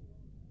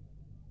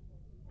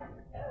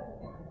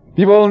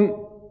 Wir wollen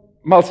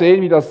mal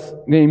sehen, wie das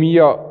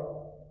Nehemia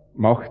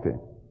machte.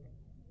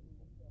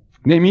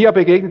 Nehemia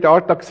begegnet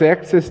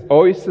Artaxerxes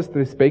äußerst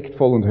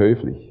respektvoll und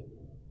höflich.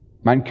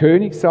 Mein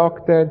König,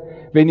 sagt er,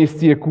 wenn es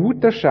dir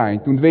gut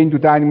erscheint und wenn du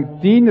deinem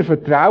Diener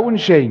Vertrauen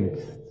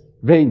schenkst,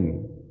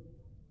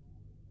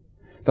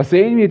 da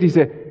sehen wir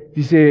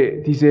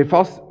diese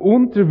fast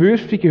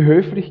unterwürfige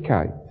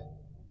Höflichkeit.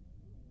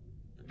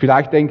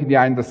 Vielleicht denken die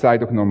einen, das sei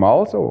doch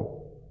normal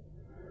so.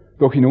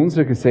 Doch in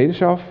unserer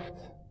Gesellschaft,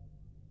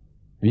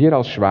 wir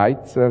als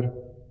Schweizer,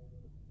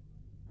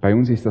 bei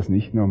uns ist das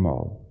nicht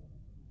normal.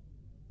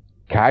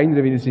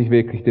 Keiner will sich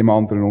wirklich dem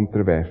anderen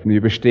unterwerfen.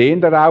 Wir bestehen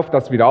darauf,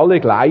 dass wir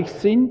alle gleich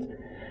sind.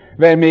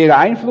 Wer mehr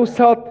Einfluss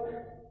hat,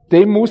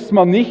 dem muss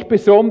man nicht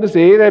besonders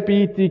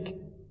ehrerbietig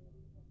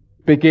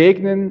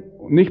begegnen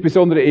und nicht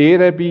besondere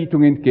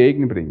Ehrerbietung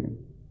entgegenbringen.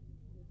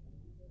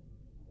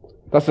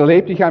 Das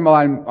erlebte ich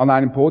einmal an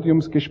einem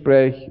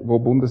Podiumsgespräch, wo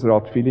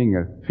Bundesrat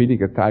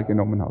Villiger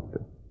teilgenommen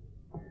hatte.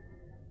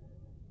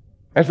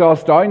 Er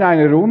saß da in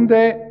einer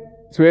Runde,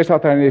 zuerst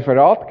hat er ein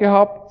Referat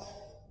gehabt,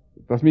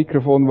 das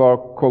Mikrofon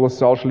war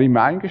kolossal schlimm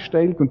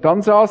eingestellt und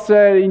dann saß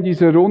er in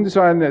dieser Runde,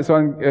 so ein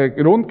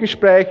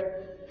Rundgespräch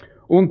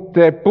und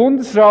der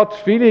Bundesrat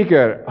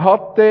Villiger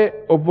hatte,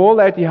 obwohl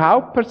er die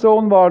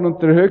Hauptperson war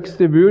und der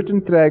höchste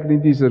Würdenträger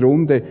in dieser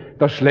Runde,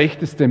 das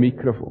schlechteste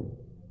Mikrofon.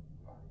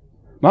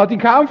 Man hat ihn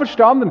kaum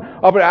verstanden,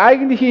 aber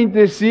eigentlich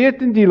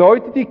interessierten die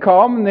Leute, die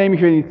kamen,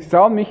 nämlich wenn ich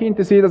sah, mich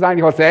interessiert das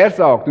eigentlich, was er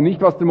sagt und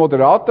nicht, was der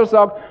Moderator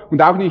sagt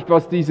und auch nicht,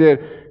 was dieser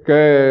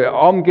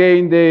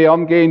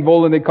angehen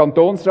wollende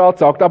Kantonsrat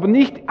sagt. Aber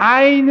nicht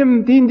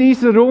einem in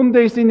dieser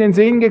Runde ist in den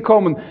Sinn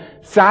gekommen,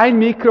 sein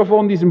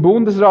Mikrofon diesem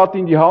Bundesrat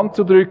in die Hand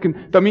zu drücken,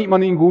 damit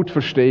man ihn gut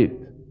versteht.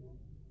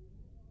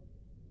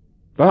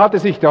 Dann hat er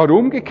sich da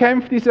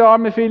rumgekämpft, dieser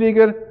arme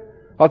Villiger,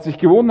 hat sich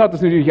gewundert, hat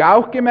es natürlich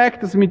auch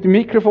gemerkt, dass mit dem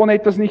Mikrofon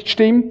etwas nicht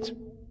stimmt.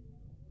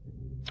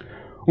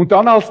 Und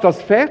dann, als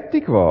das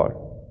fertig war,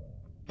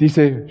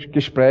 diese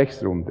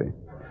Gesprächsrunde,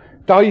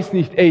 da ist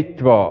nicht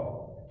etwa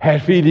Herr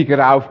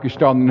Villiger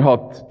aufgestanden,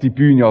 hat die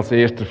Bühne als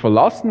erster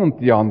verlassen und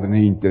die anderen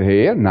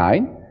hinterher.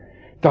 Nein,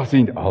 Da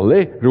sind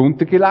alle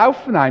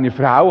runtergelaufen. Eine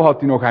Frau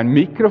hatte noch ein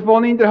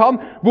Mikrofon in der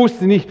Hand,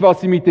 wusste nicht, was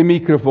sie mit dem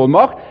Mikrofon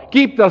macht,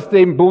 gibt das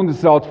dem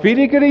Bundesrat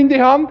Villiger in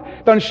die Hand,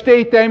 dann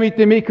steht er mit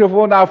dem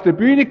Mikrofon auf der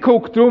Bühne,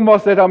 guckt rum,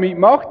 was er damit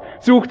macht,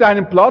 sucht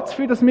einen Platz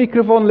für das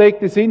Mikrofon,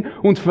 legt es hin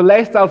und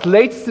verlässt als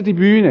Letzter die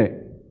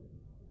Bühne.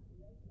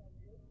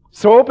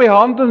 So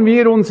behandeln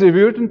wir unsere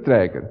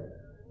Würdenträger.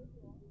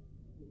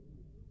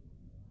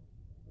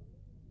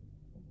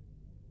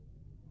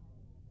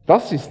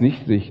 Das ist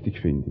nicht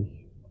richtig, finde ich.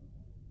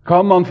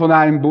 Kann man von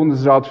einem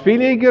Bundesrat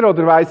Villiger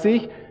oder weiß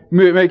ich,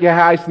 möge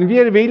heißen, wie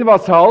er will,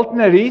 was halten,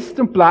 er ist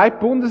und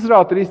bleibt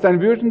Bundesrat, er ist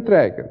ein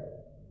Würdenträger.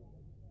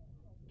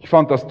 Ich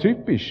fand das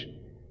typisch,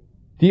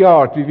 die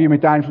Art, wie wir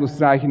mit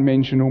einflussreichen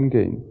Menschen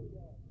umgehen.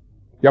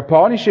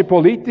 Japanische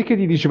Politiker,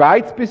 die die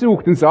Schweiz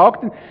besuchten,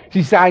 sagten,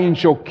 sie seien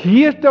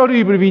schockiert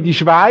darüber, wie die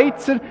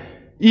Schweizer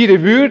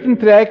ihre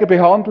Würdenträger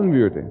behandeln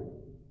würde.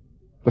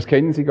 Das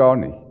kennen sie gar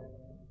nicht.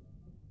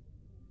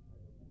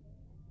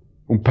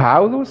 Und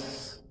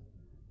Paulus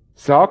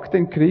sagt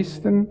den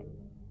Christen,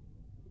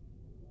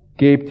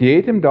 gebt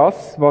jedem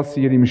das, was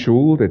ihr ihm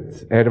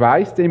schuldet. Er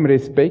weiß dem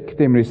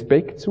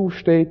Respekt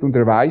zusteht, und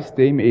er weiß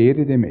dem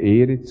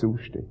Ehre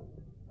zusteht.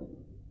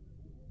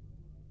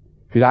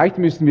 Vielleicht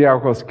müssen wir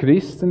auch als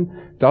Christen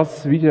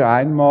das wieder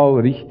einmal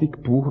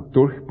richtig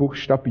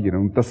durchbuchstabieren.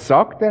 Und das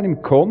sagt er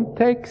im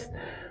Kontext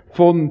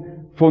von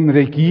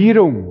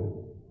Regierung.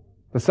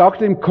 Das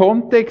sagt er im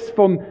Kontext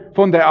von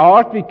der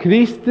Art, wie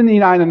Christen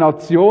in einer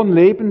Nation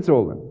leben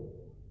sollen.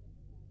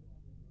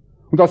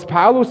 Und was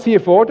Paulus hier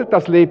fordert,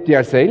 das lebt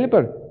er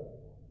selber.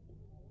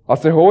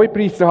 Als der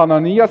Hohepriester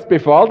Hananias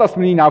befahl, dass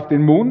man ihn auf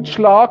den Mund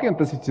schlage, und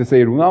das ist ja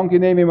sehr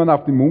unangenehm, wenn man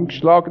auf den Mund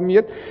geschlagen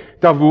wird,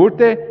 da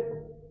wurde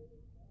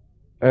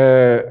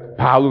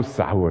Paulus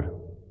sauer.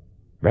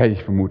 Wäre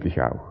ich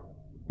vermutlich auch.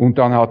 Und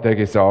dann hat er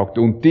gesagt,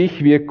 und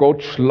dich wird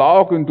Gott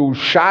schlagen, du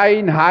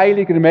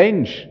scheinheiliger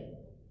Mensch.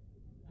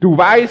 Du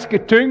weiß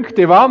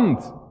getünkte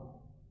Wand.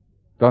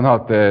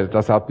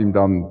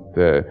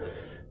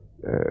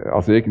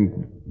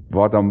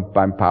 War dann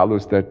beim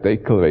Paulus der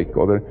Deckel weg,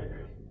 oder?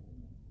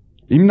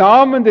 Im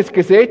Namen des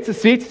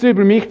Gesetzes sitzt du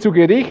über mich zu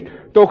Gericht,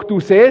 doch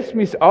du selbst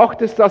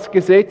missachtest das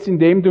Gesetz,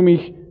 indem du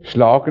mich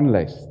schlagen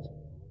lässt.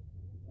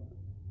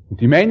 Und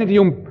die Männer, die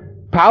um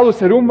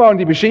Paulus herum waren,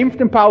 die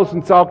beschimpften Paulus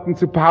und sagten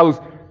zu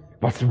Paulus,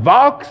 was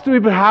wagst du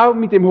überhaupt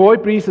mit dem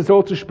Hohepriester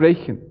so zu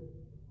sprechen?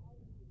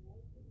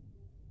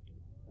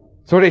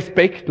 So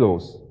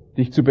respektlos,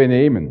 dich zu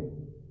benehmen.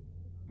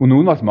 Und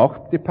nun, was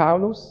machte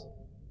Paulus?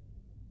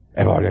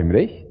 Er war im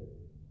Recht.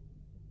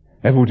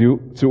 Er wurde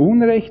zu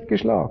Unrecht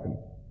geschlagen.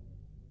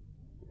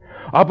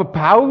 Aber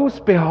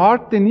Paulus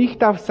beharrte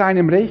nicht auf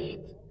seinem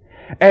Recht.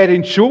 Er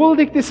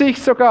entschuldigte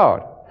sich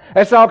sogar.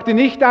 Er sagte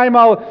nicht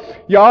einmal,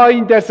 ja,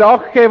 in der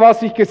Sache,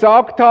 was ich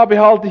gesagt habe,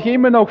 halte ich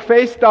immer noch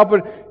fest,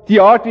 aber die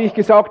Art, wie ich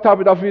gesagt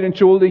habe, dafür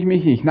entschuldige ich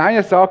mich nicht. Nein,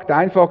 er sagt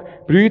einfach,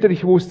 Brüder,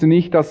 ich wusste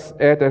nicht, dass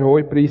er der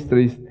Hohepriester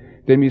ist,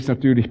 dem ist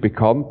natürlich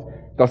bekannt,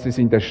 dass es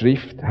in der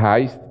Schrift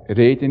heißt,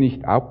 rede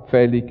nicht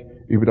abfällig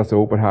über das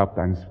Oberhaupt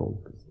eines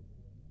Volkes.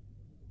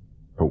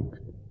 Punkt.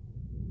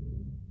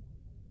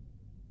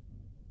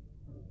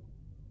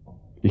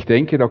 Ich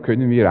denke, da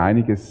können wir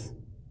einiges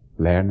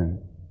lernen.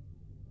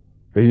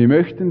 Wenn wir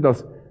möchten,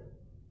 dass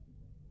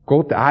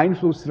Gott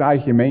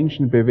einflussreiche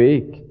Menschen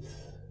bewegt,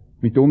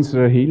 mit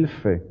unserer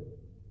Hilfe,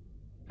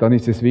 dann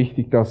ist es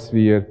wichtig, dass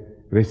wir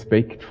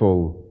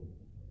respektvoll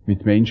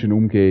mit Menschen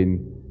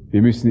umgehen.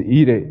 Wir müssen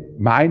ihre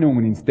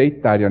Meinungen ins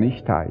Detail ja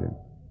nicht teilen.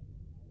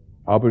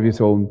 Aber wir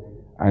sollen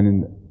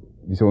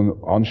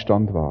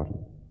Anstand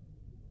wahren.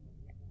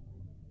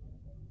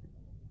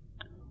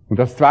 Und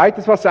das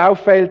Zweite, was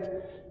auffällt,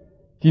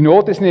 die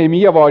Not des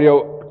Nehemia war ja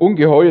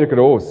ungeheuer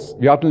groß.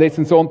 Wir hatten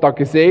letzten Sonntag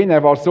gesehen,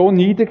 er war so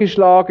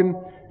niedergeschlagen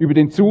über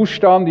den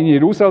Zustand in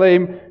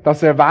Jerusalem,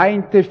 dass er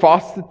weinte,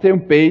 fastete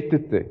und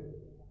betete.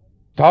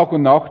 Tag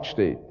und Nacht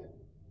steht.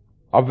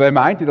 Aber wer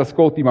meinte, dass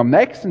Gott ihm am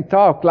nächsten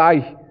Tag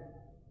gleich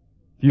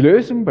die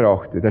Lösung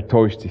brachte, der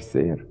täuscht sich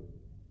sehr.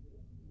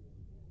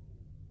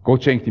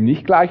 Gott schenkt ihm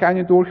nicht gleich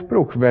einen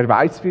Durchbruch. Wer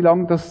weiß, wie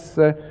lange das,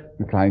 eine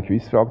kleine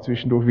Quizfrage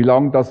zwischendurch, wie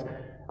lange das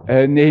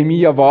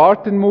Nehemia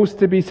warten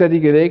musste, bis er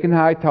die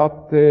Gelegenheit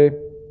hatte,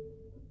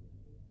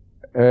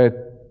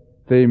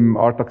 dem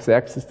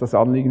Artaxerxes das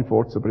Anliegen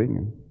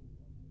vorzubringen.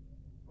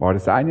 War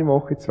es 1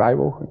 Woche, 2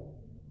 Wochen?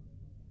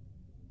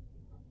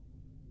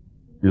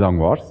 Wie lang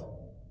war's?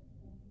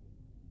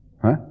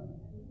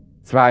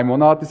 2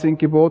 Monate sind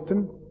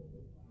geboten.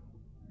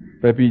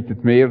 Wer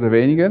bietet mehr oder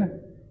weniger?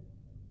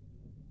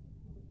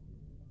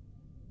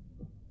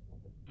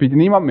 Bitte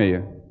niemand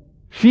mehr.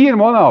 4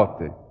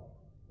 Monate.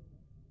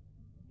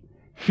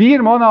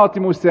 4 Monate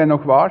musste er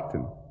noch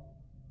warten.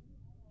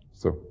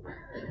 So.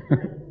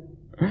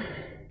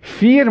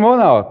 4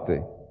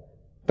 Monate.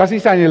 Das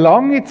ist eine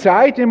lange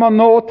Zeit, wenn man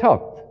Not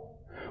hat.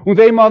 Und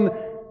wenn man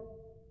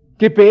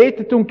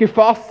gebetet und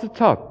gefastet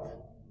hat.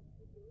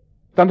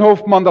 Dann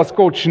hofft man, dass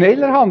Gott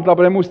schneller handelt,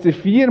 aber er musste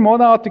 4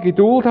 Monate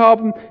Geduld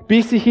haben,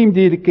 bis sich ihm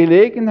die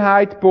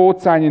Gelegenheit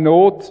bot, seine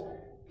Not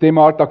dem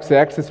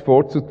Artaxerxes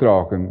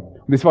vorzutragen.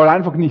 Und Und es war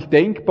einfach nicht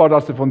denkbar,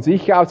 dass er von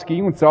sich aus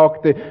ging und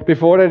sagte,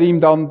 bevor er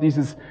ihm dann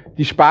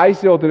die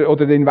Speise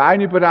oder den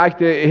Wein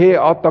überreichte, hey,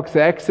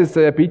 Artaxerxes,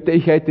 bitte,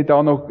 ich hätte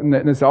da noch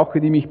eine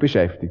Sache, die mich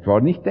beschäftigt. War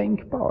nicht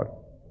denkbar.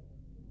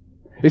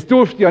 Es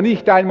durfte ja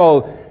nicht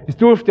einmal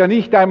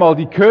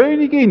die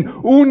Königin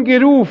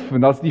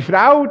ungerufen, also die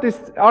Frau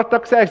des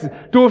Artaxerxes,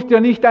 durfte ja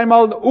nicht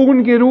einmal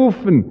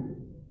ungerufen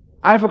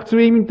einfach zu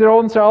ihm in den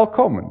Thronsaal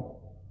kommen.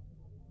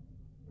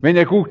 Wenn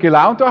er gut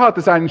gelaunt war, hat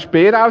er seinen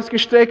Speer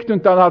ausgestreckt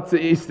und dann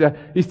ist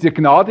ihr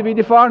Gnade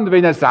widerfahren. Und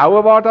wenn er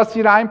sauer war, dass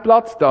sie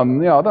reinplatzt,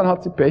 dann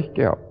hat sie Pech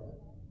gehabt.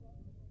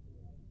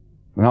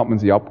 Dann hat man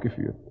sie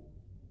abgeführt.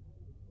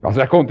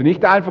 Also er konnte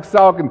nicht einfach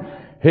sagen,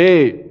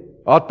 hey,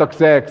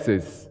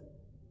 Artaxerxes,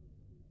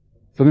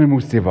 sondern er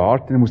musste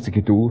warten, er musste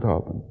Geduld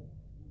haben.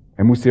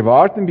 Er musste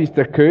warten, bis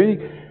der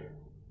König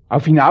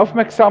auf ihn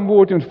aufmerksam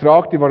wurde und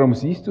fragte, warum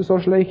siehst du so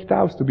schlecht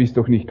aus? Du bist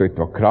doch nicht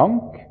etwa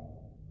krank?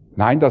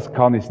 Nein, das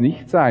kann es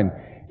nicht sein.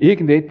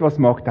 Irgendetwas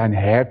macht dein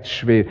Herz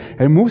schwer.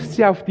 Er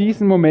musste auf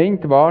diesen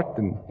Moment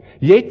warten.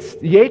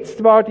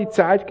 Jetzt war die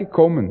Zeit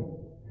gekommen.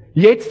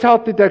 Jetzt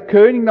hatte der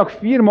König nach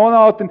 4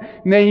 Monaten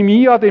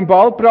Nehemia den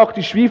Ball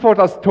praktisch wie vor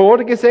das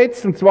Tor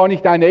gesetzt, und zwar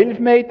nicht ein 11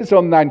 Meter,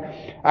 sondern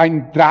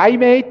ein 3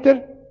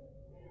 Meter.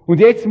 Und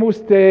jetzt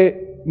musste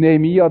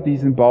Nehemia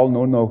diesen Ball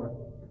nur noch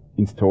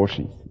ins Tor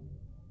schießen.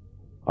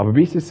 Aber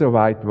bis es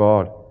soweit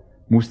war,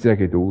 musste er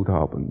Geduld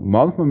haben. Und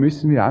manchmal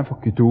müssen wir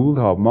einfach Geduld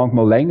haben,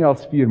 manchmal länger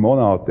als 4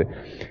 Monate,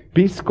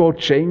 bis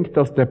Gott schenkt,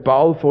 dass der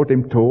Ball vor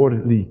dem Tor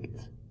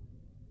liegt.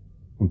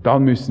 Und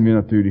dann müssen wir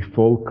natürlich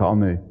voll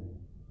Kanne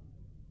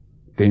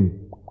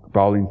den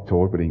Ball ins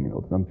Tor bringen.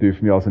 Oder dann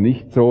dürfen wir also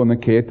nicht so eine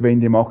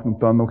Kehrtwende machen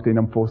und dann noch den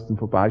am Pfosten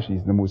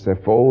vorbeischießen. Dann muss er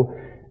voll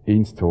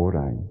ins Tor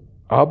rein.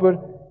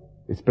 Aber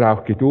es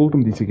braucht Geduld,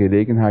 um diese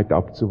Gelegenheit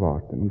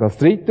abzuwarten. Und als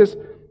drittes,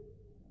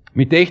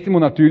 mit echtem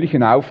und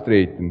natürlichen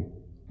Auftreten.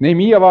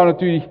 Nehemia war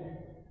natürlich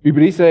über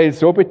Israel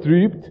so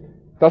betrübt,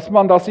 dass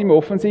man das ihm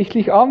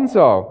offensichtlich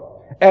ansah.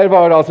 Er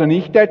war also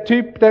nicht der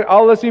Typ, der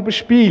alles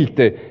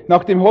überspielte,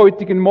 nach dem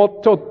heutigen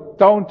Motto,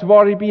 don't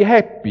worry, be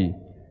happy.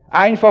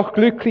 Einfach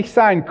glücklich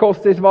sein,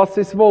 koste es, was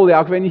es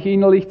wolle, auch wenn ich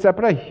innerlich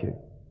zerbreche.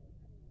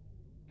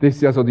 Das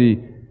ist ja so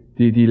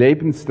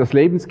das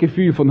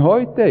Lebensgefühl von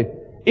heute.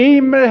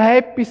 Immer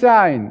happy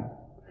sein.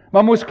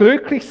 Man muss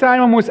glücklich sein,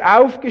 man muss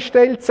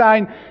aufgestellt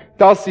sein.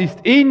 Das ist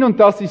in und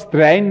das ist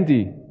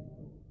trendy.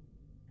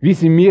 Wie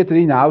es in mir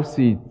drin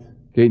aussieht,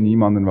 geht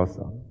niemandem was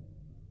an.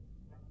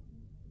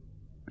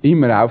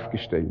 Immer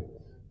aufgestellt.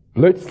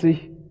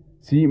 Plötzlich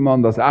sieht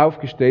man, dass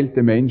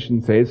aufgestellte Menschen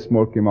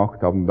Selbstmord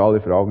gemacht haben und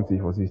alle fragen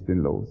sich, was ist denn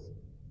los?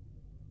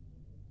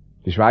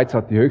 Die Schweiz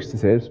hat die höchste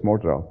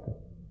Selbstmordrate.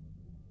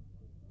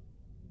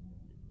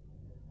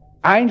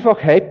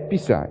 Einfach happy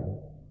sein.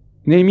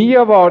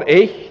 Nehemia war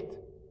echt.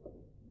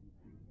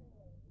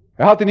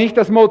 Er hatte nicht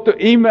das Motto,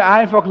 immer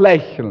einfach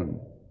lächeln.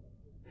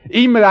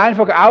 Immer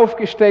einfach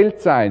aufgestellt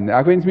sein,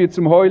 auch wenn es mir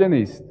zum Heulen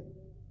ist.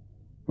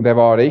 Und er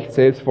war echt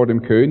selbst vor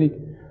dem König.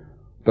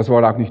 Das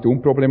war auch nicht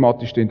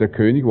unproblematisch, denn der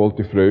König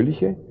wollte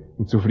fröhliche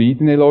und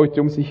zufriedene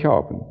Leute um sich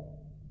haben.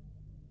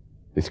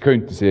 Es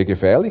könnte sehr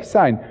gefährlich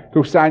sein,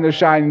 durch sein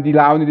Erscheinen die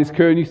Laune des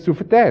Königs zu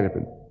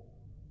verderben.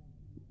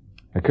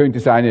 Er könnte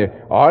seine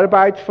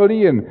Arbeit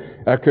verlieren,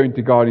 er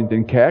könnte gar in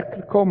den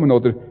Kerker kommen,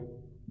 oder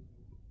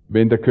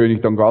wenn der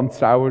König dann ganz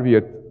sauer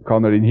wird,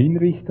 kann er ihn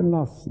hinrichten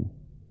lassen.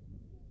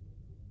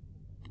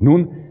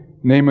 Nun,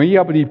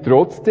 Nehemia blieb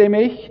trotzdem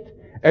echt,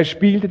 er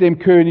spielte dem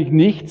König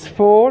nichts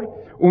vor,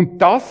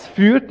 und das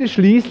führte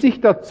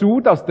schließlich dazu,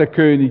 dass der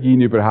König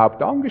ihn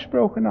überhaupt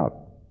angesprochen hat.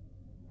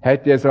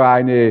 Hätte er so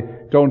eine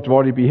Don't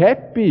worry, be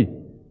happy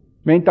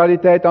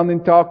Mentalität an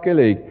den Tag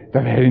gelegt,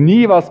 da wäre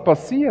nie was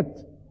passiert.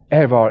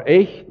 Er war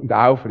echt und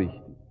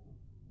aufrichtig.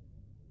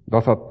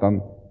 Das hat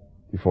dann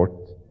die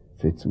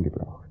Fortsetzung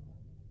gebracht.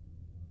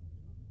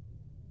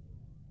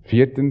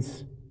 4.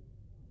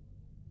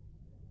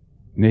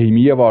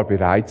 Nehemia war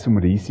bereit zum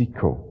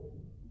Risiko.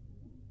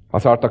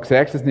 Als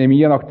Artaxerxes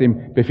Nehemia nach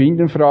dem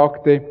Befinden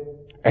fragte,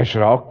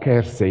 erschrak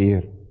er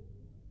sehr.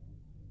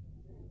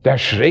 Der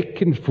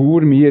Schrecken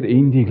fuhr mir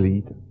in die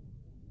Glieder.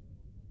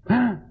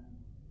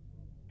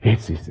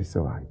 Jetzt ist es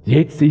soweit.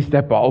 Jetzt ist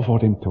der Ball vor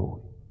dem Tor.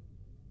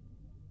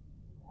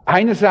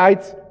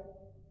 Einerseits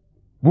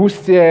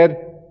wusste er,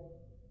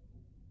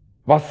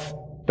 was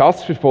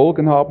das für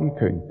Folgen haben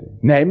könnte.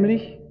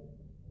 Nämlich,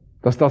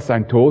 dass das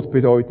sein Tod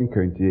bedeuten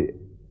könnte.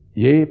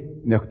 Je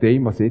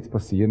nachdem, was jetzt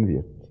passieren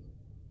wird.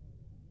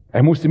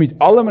 Er musste mit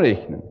allem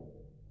rechnen.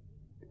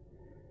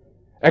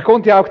 Er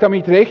konnte auch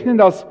damit rechnen,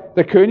 dass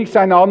der König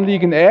sein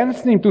Anliegen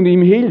ernst nimmt und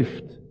ihm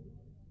hilft.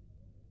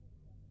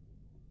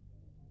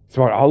 Es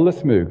war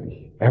alles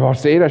möglich. Er war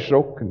sehr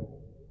erschrocken.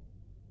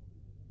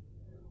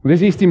 Und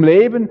es ist im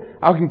Leben,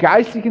 auch im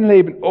geistlichen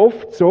Leben,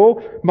 oft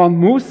so, man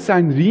muss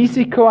sein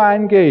Risiko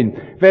eingehen.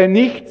 Wer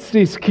nichts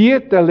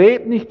riskiert, der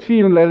lebt nicht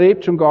viel und er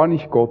lebt schon gar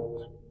nicht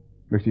Gott.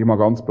 Möchte ich mal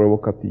ganz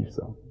provokativ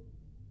sagen.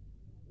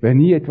 Wer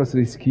nie etwas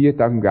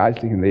riskiert, auch im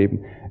geistlichen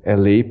Leben,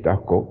 erlebt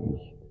auch Gott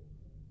nicht.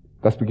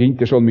 Das beginnt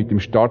ja schon mit dem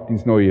Start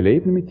ins neue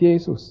Leben mit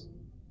Jesus.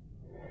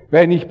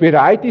 Wer nicht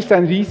bereit ist,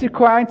 ein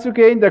Risiko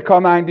einzugehen, der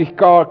kann eigentlich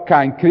gar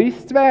kein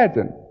Christ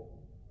werden.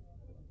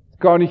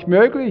 Gar nicht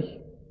möglich.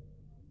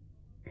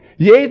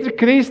 Jeder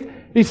Christ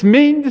ist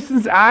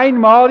mindestens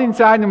einmal in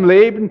seinem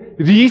Leben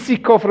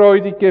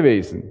risikofreudig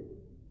gewesen.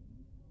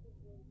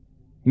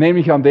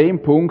 Nämlich an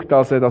dem Punkt,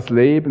 dass er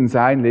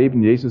sein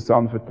Leben Jesus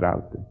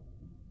anvertraute.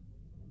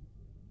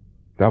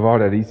 Da war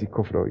er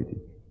risikofreudig.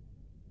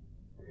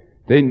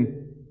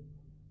 Denn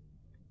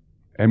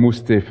er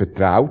musste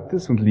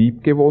Vertrautes und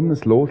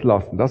Liebgewonnenes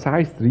loslassen. Das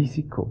heißt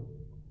Risiko.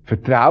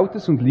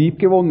 Vertrautes und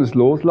Liebgewonnenes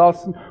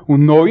loslassen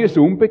und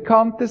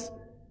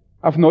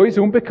auf Neues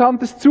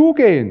Unbekanntes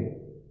zugehen.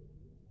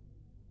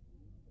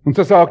 Und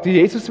so sagte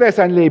Jesus, wer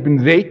sein Leben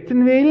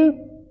retten will,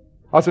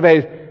 also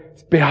wer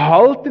es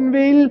behalten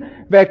will,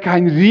 wer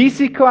kein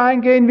Risiko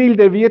eingehen will,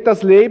 der wird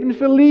das Leben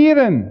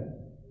verlieren.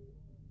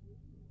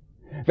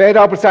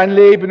 Wer aber sein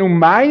Leben um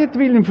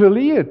meinetwillen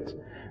verliert,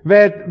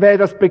 wer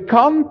das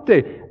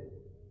Bekannte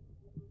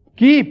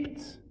gibt,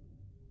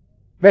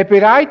 wer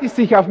bereit ist,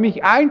 sich auf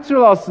mich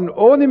einzulassen,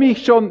 ohne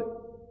mich schon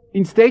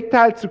ins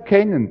Detail zu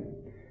kennen,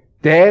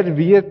 der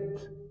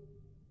wird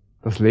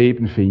das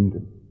Leben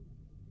finden.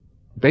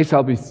 Und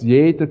deshalb ist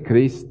jeder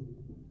Christ,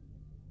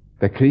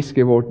 der Christ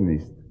geworden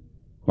ist,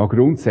 mal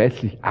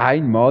grundsätzlich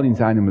einmal in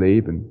seinem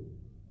Leben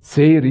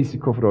sehr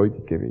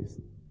risikofreudig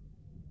gewesen.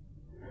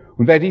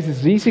 Und wer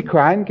dieses Risiko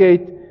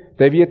eingeht,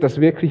 der wird das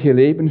wirkliche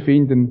Leben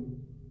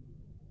finden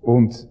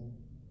und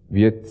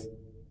wird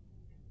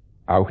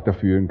auch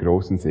dafür einen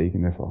großen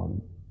Segen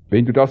erfahren.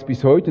 Wenn du das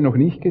bis heute noch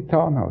nicht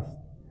getan hast,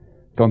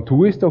 dann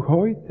tu es doch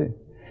heute.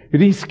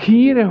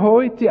 Riskiere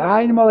heute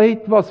einmal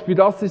etwas, für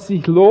das es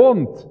sich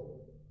lohnt,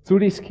 zu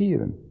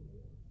riskieren.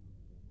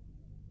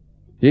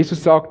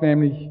 Jesus sagt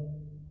nämlich,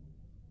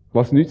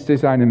 was nützt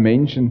es einem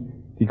Menschen,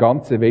 die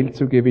ganze Welt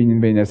zu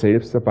gewinnen, wenn er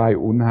selbst dabei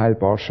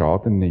unheilbar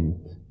Schaden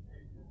nimmt?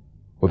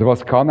 Oder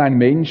was kann ein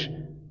Mensch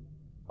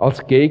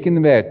als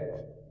Gegenwert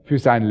für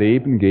sein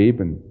Leben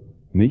geben?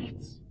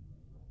 Nichts.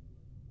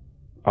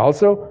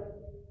 Also,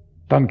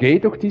 dann geh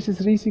doch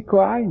dieses Risiko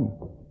ein.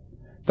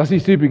 Das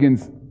ist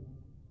übrigens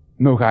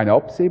noch ein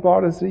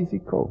absehbares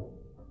Risiko.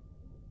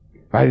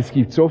 Weil es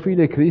gibt so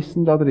viele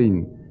Christen da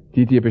drin,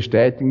 die dir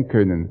bestätigen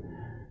können,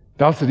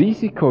 das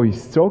Risiko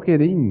ist so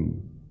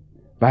gering,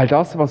 weil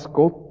das, was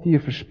Gott dir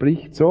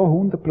verspricht, so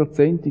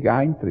 100%ig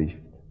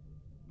eintrifft.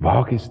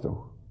 Wag es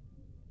doch.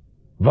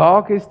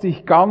 Wag es,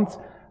 dich ganz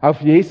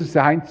auf Jesus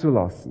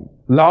einzulassen.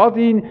 Lad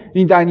ihn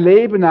in dein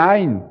Leben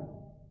ein,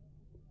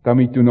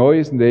 damit du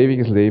neues und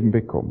ewiges Leben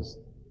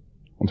bekommst.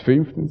 Und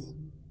 5.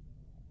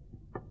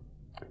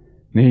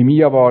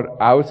 Nehemia war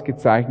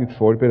ausgezeichnet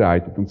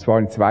vorbereitet, und zwar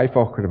in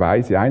zweifacher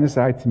Weise.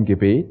 Einerseits im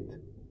Gebet.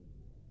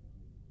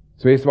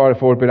 Zuerst war er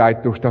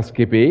vorbereitet durch das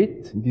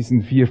Gebet, in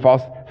diesen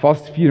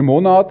fast 4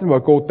 Monaten, wo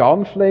er Gott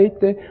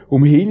anflehte,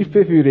 um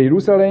Hilfe für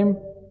Jerusalem.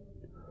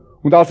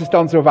 Und als es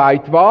dann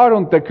soweit war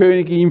und der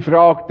König ihn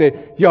fragte,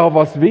 ja,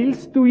 was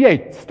willst du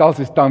jetzt? Als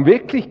es dann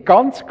wirklich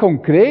ganz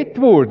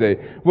konkret wurde,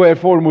 wo er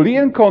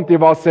formulieren konnte,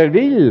 was er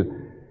will,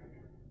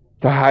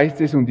 da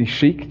heißt es, und ich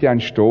schickte ein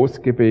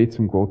Stoßgebet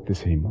zum Gott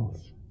des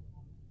Himmels.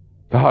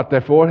 Da hat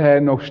er vorher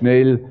noch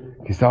schnell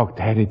gesagt,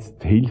 Herr,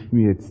 jetzt hilf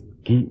mir, jetzt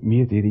gib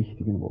mir die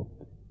richtigen Worte.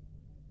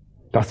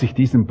 Dass ich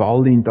diesen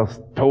Ball in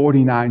das Tor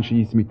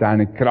hineinschieße mit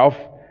einer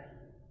Kraft,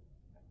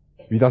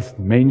 wie das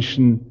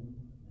Menschen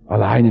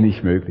alleine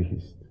nicht möglich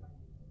ist.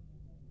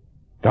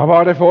 Da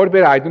war er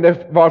vorbereitet. Und er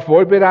war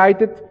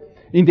vorbereitet,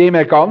 indem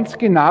er ganz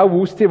genau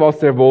wusste,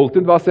 was er wollte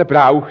und was er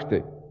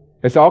brauchte.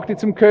 Er sagte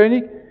zum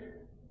König,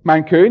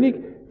 mein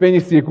König, wenn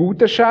es dir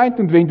gut erscheint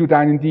und wenn du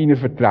deinen Diener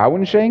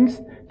Vertrauen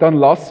schenkst, dann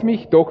lass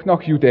mich doch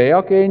nach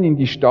Judäa gehen, in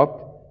die Stadt,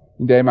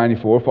 in der meine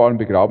Vorfahren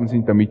begraben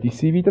sind, damit ich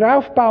sie wieder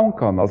aufbauen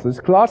kann. Also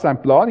ist klar,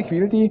 sein Plan, ich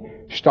will die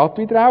Stadt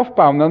wieder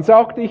aufbauen. Dann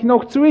sagte ich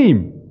noch zu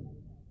ihm,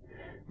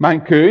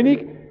 mein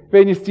König,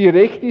 wenn es dir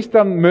recht ist,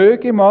 dann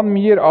möge man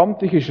mir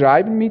amtliche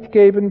Schreiben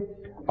mitgeben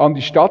an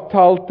die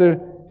Statthalter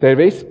der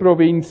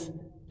Westprovinz,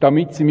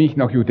 damit sie mich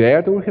nach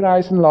Judäa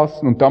durchreisen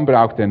lassen. Und dann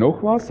braucht er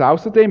noch was.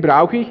 Außerdem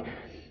brauche ich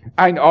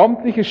ein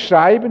amtliches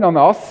Schreiben an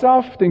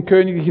Assaf, den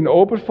königlichen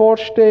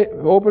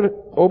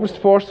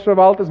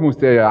Oberstforstverwalter. Das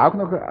musste er ja auch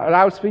noch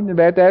herausfinden,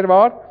 wer der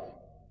war.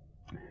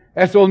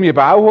 Er soll mir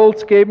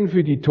Bauholz geben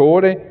für die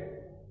Tore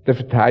der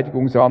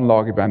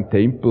Verteidigungsanlage beim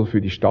Tempel,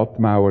 für die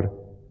Stadtmauer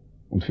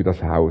und für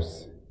das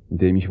Haus, in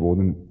dem ich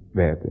wohnen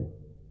werde.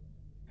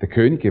 Der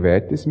König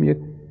gewährte es mir,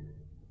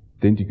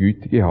 denn die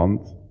gütige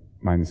Hand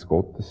meines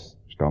Gottes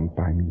stand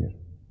bei mir.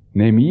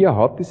 Nehemia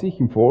hatte sich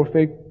im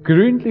Vorfeld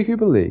gründlich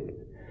überlegt,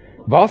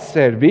 was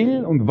er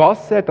will und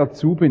was er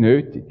dazu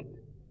benötigt.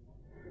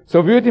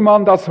 So würde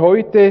man das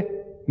heute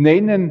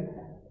nennen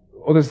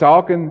oder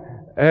sagen,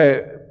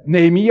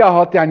 Nehemia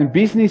hatte einen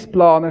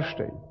Businessplan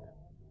erstellt.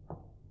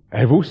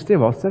 Er wusste,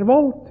 was er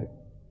wollte.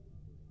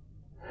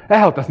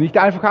 Er hat das nicht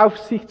einfach auf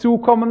sich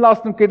zukommen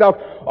lassen und gedacht,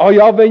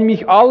 ja, wenn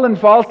mich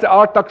allenfalls der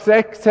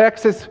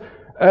Artaxerxes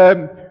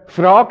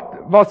fragt,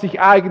 was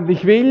ich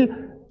eigentlich will,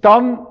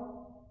 dann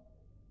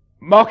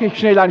mache ich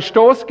schnell ein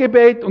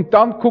Stoßgebet und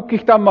dann gucke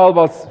ich dann mal,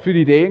 was für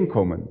Ideen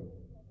kommen.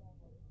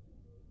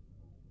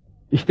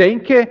 Ich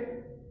denke,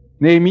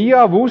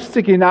 Nehemia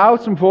wusste genau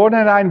zum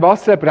Vornherein,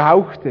 was er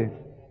brauchte.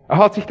 Er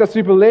hat sich das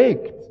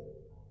überlegt.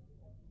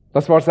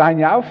 Das war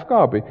seine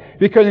Aufgabe.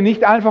 Wir können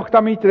nicht einfach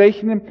damit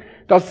rechnen,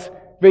 dass,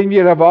 wenn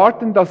wir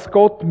erwarten, dass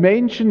Gott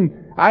Menschen,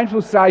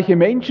 einflussreiche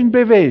Menschen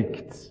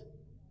bewegt,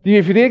 die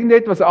wir für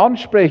irgendetwas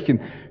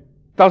ansprechen,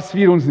 dass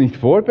wir uns nicht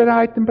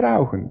vorbereiten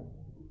brauchen.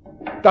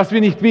 Dass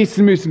wir nicht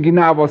wissen müssen,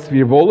 genau was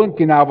wir wollen,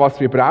 genau was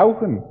wir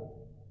brauchen.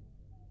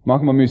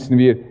 Manchmal müssen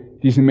wir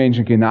diesen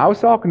Menschen genau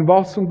sagen,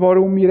 was und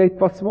warum wir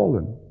etwas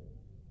wollen.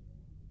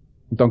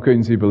 Und dann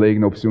können sie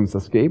überlegen, ob sie uns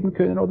das geben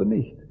können oder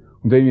nicht.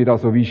 Und wenn wir da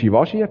so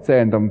Wischiwaschi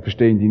erzählen, dann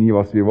verstehen die nie,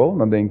 was wir wollen.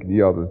 Dann denken die,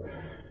 ja,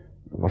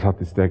 was hat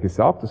jetzt der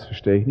gesagt? Das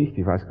verstehe ich nicht.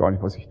 Ich weiß gar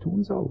nicht, was ich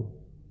tun soll.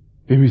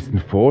 Wir müssen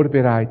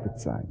vorbereitet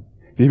sein.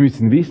 Wir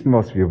müssen wissen,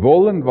 was wir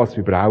wollen, was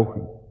wir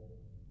brauchen.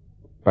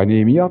 Bei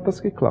Nehemia hat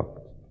das geklappt.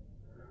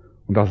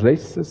 Und als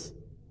letztes,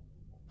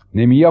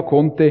 Nehemia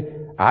konnte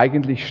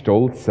eigentlich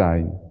stolz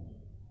sein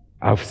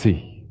auf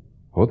sich,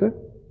 oder?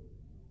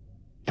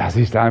 Das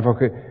ist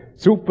einfach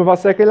super,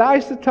 was er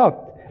geleistet hat.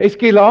 Es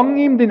gelang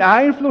ihm, den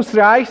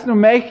einflussreichsten und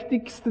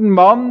mächtigsten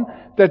Mann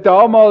der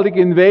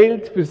damaligen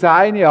Welt für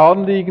seine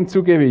Anliegen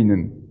zu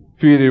gewinnen,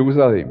 für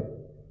Jerusalem.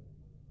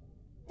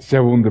 Das ist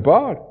ja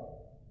wunderbar.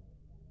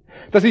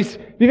 Das ist,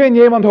 wie wenn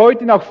jemand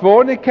heute nach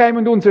vorne käme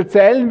und uns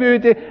erzählen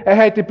würde, er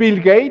hätte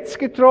Bill Gates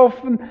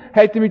getroffen,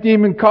 hätte mit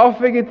ihm einen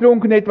Kaffee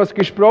getrunken, etwas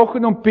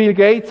gesprochen und Bill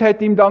Gates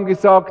hätte ihm dann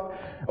gesagt,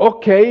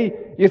 okay,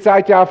 ihr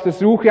seid ja auf der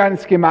Suche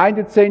eines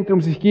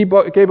Gemeindezentrums, ich gebe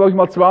euch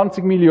mal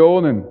 20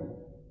 Millionen.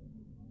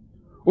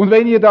 Und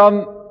wenn ihr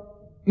dann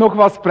noch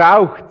was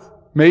braucht,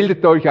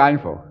 meldet euch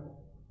einfach.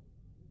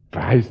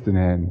 Preis den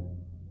Herrn.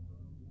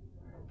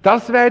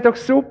 Das wäre doch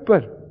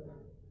super.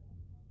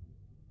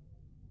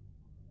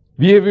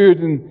 Wir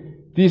würden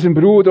diesen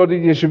Bruder oder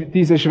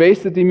diese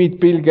Schwester, die mit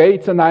Bill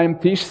Gates an einem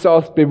Tisch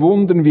saß,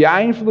 bewundern, wie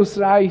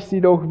einflussreich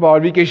sie doch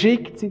war, wie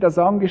geschickt sie das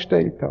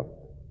angestellt hat.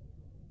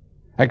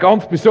 Ein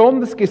ganz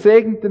besonders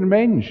gesegneter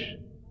Mensch.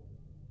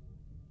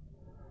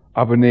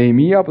 Aber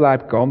Nehemia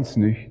bleibt ganz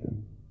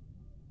nüchtern.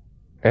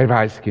 Er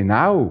weiß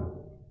genau,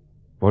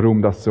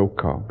 warum das so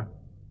kam.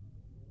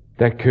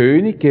 Der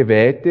König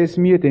gewährte es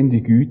mir, denn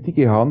die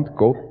gütige Hand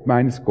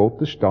meines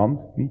Gottes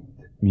stand mit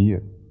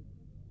mir.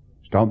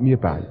 Stand mir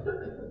bei.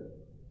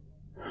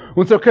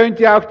 Und so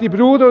könnte auch die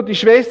Bruder oder die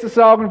Schwester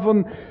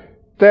sagen,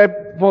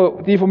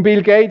 die von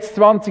Bill Gates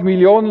 20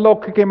 Millionen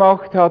locker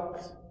gemacht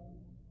hat.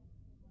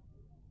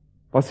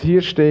 Was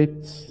hier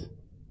steht,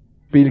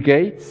 Bill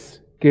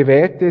Gates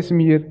gewährte es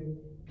mir,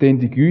 denn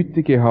die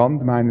gütige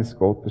Hand meines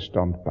Gottes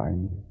stand bei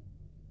mir.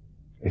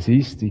 Es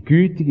ist die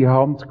gütige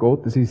Hand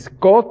Gottes, es ist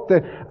Gott,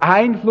 der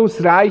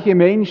einflussreiche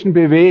Menschen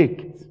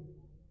bewegt.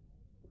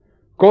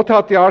 Gott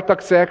hat die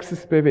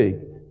Artaxerxes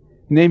bewegt.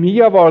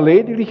 Nehemia war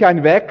lediglich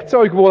ein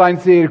Werkzeug, wohl ein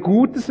sehr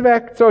gutes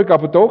Werkzeug,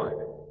 aber doch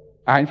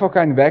einfach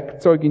ein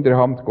Werkzeug in der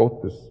Hand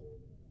Gottes.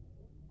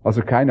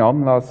 Also kein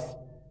Anlass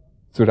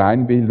zur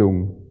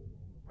Einbildung,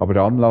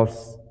 aber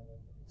Anlass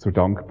zur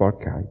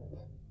Dankbarkeit.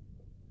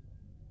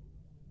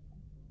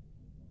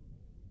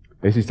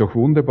 Es ist doch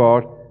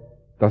wunderbar,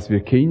 dass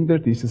wir Kinder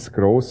dieses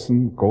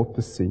großen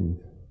Gottes sind.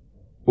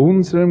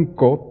 Unserem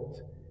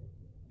Gott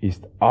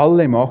ist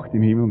alle Macht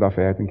im Himmel und auf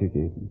Erden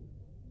gegeben.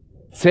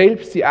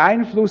 Selbst die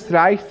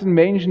einflussreichsten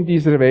Menschen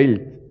dieser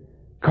Welt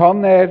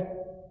kann er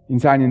in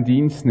seinen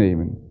Dienst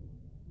nehmen.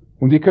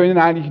 Und wir können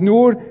eigentlich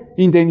nur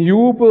in den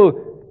Jubel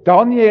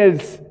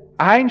Daniels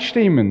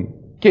einstimmen.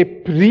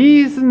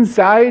 Gepriesen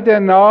sei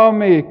der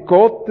Name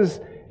Gottes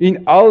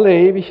in alle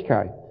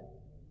Ewigkeit.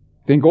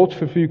 Denn Gott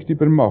verfügt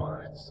über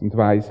Macht und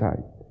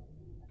Weisheit.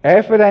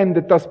 Er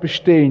verändert das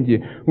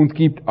Bestehende und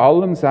gibt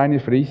allem seine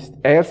Frist.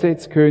 Er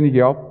setzt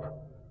Könige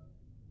ab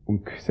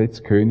und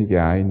setzt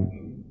Könige ein.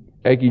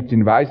 Er gibt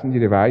den Weisen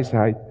ihre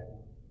Weisheit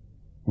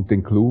und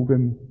den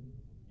Klugen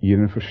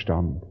ihren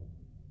Verstand.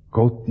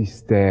 Gott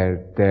ist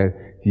der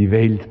die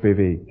Welt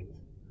bewegt.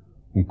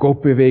 Und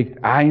Gott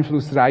bewegt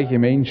einflussreiche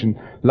Menschen.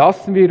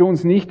 Lassen wir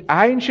uns nicht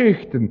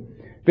einschüchtern,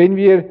 wenn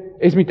wir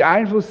es mit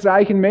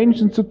einflussreichen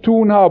Menschen zu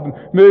tun haben.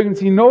 Mögen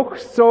sie noch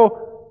so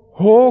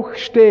hoch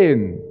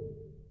stehen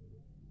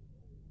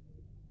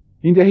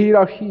in der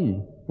Hierarchie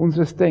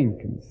unseres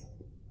Denkens.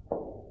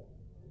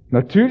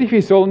 Natürlich,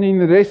 wir sollen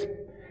ihnen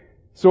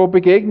so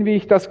begegnen, wie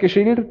ich das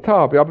geschildert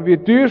habe. Aber wir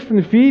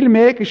dürfen viel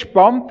mehr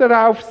gespannt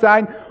darauf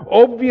sein,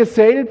 ob wir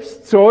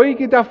selbst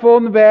Zeuge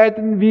davon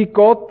werden, wie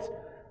Gott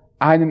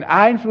einen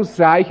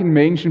einflussreichen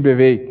Menschen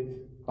bewegt.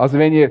 Also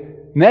wenn ihr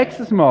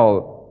nächstes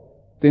Mal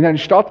den Herrn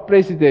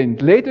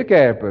Stadtpräsident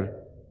Ledergerber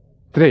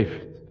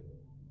trifft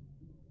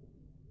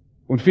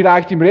und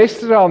vielleicht im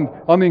Restaurant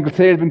an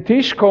denselben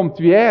Tisch kommt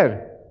wie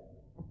er,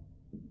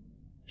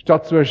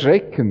 statt zu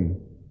erschrecken,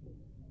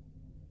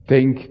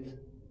 denkt,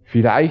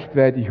 vielleicht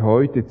werde ich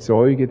heute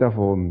Zeuge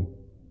davon,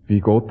 wie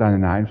Gott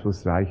einen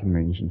einflussreichen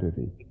Menschen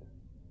bewegt.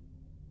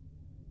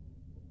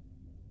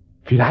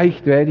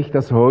 Vielleicht werde ich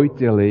das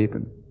heute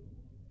erleben.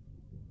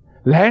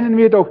 Lernen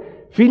wir doch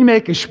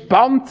vielmehr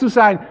gespannt zu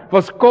sein,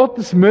 was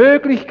Gottes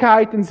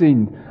Möglichkeiten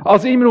sind,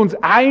 als immer uns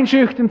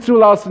einschüchtern zu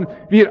lassen,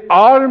 wir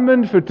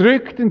armen,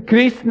 verdrückten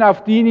Christen,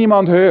 auf die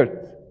niemand hört.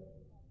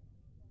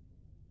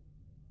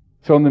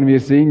 Sondern wir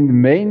sind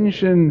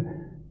Menschen,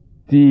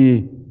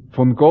 die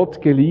von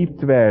Gott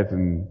geliebt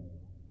werden.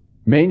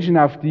 Menschen,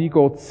 auf die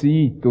Gott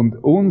sieht,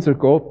 und unser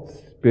Gott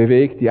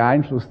bewegt die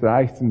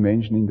einflussreichsten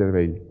Menschen in der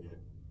Welt.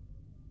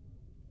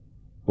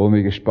 Wollen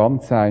wir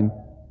gespannt sein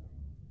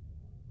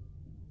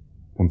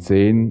und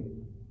sehen,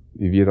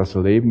 wie wir das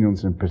erleben in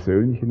unserem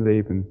persönlichen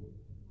Leben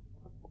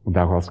und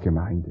auch als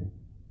Gemeinde.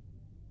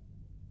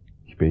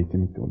 Ich bete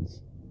mit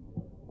uns.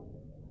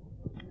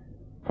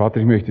 Vater,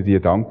 ich möchte dir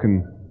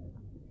danken,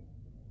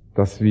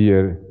 dass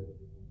wir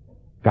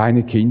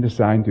deine Kinder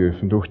sein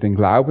dürfen durch den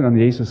Glauben an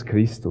Jesus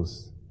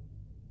Christus.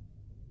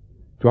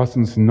 Du hast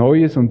uns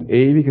neues und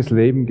ewiges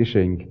Leben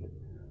geschenkt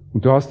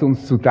und du hast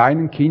uns zu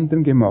deinen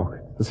Kindern gemacht.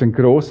 Das ist ein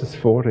großes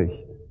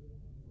Vorrecht.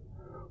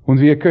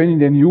 Und wir können in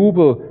den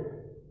Jubel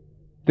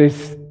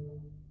des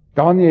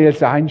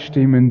Daniels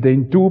einstimmen,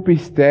 denn du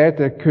bist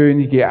der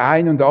Könige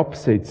ein- und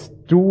absetzt.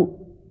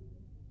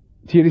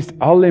 Dir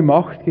ist alle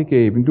Macht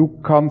gegeben. Du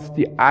kannst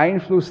die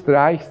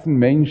einflussreichsten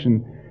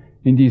Menschen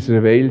in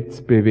dieser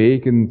Welt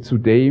bewegen zu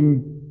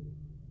dem,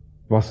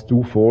 was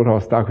du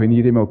vorhast, auch wenn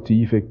ihre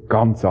Motive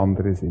ganz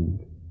andere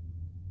sind.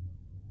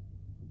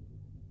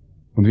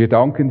 Und wir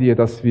danken dir,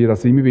 dass wir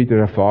das immer wieder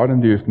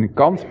erfahren dürfen,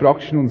 ganz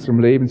praktisch in unserem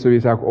Leben, so wie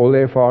es auch Olle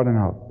erfahren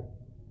hat.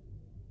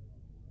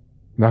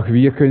 Und auch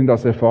wir können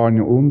das erfahren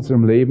in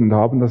unserem Leben und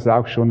haben das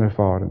auch schon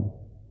erfahren,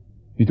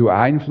 wie du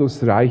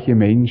einflussreiche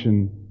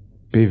Menschen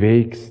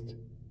bewegst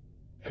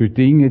für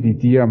Dinge, die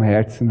dir am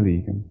Herzen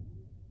liegen.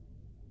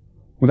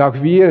 Und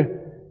auch wir,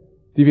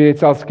 die wir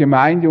jetzt als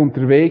Gemeinde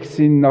unterwegs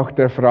sind nach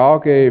der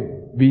Frage,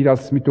 wie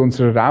das mit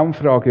unserer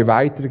Raumfrage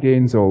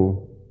weitergehen soll,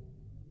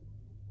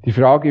 die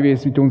Frage, wie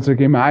es mit unserer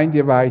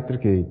Gemeinde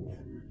weitergeht.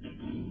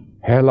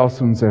 Herr,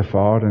 lass uns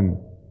erfahren,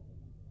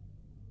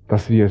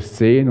 dass wir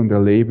sehen und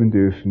erleben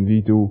dürfen,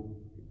 wie du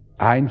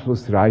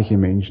einflussreiche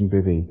Menschen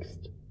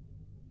bewegst.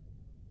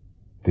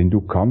 Denn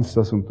du kannst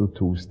das und du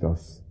tust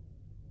das.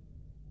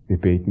 Wir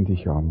beten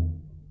dich an.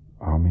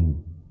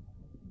 Amen.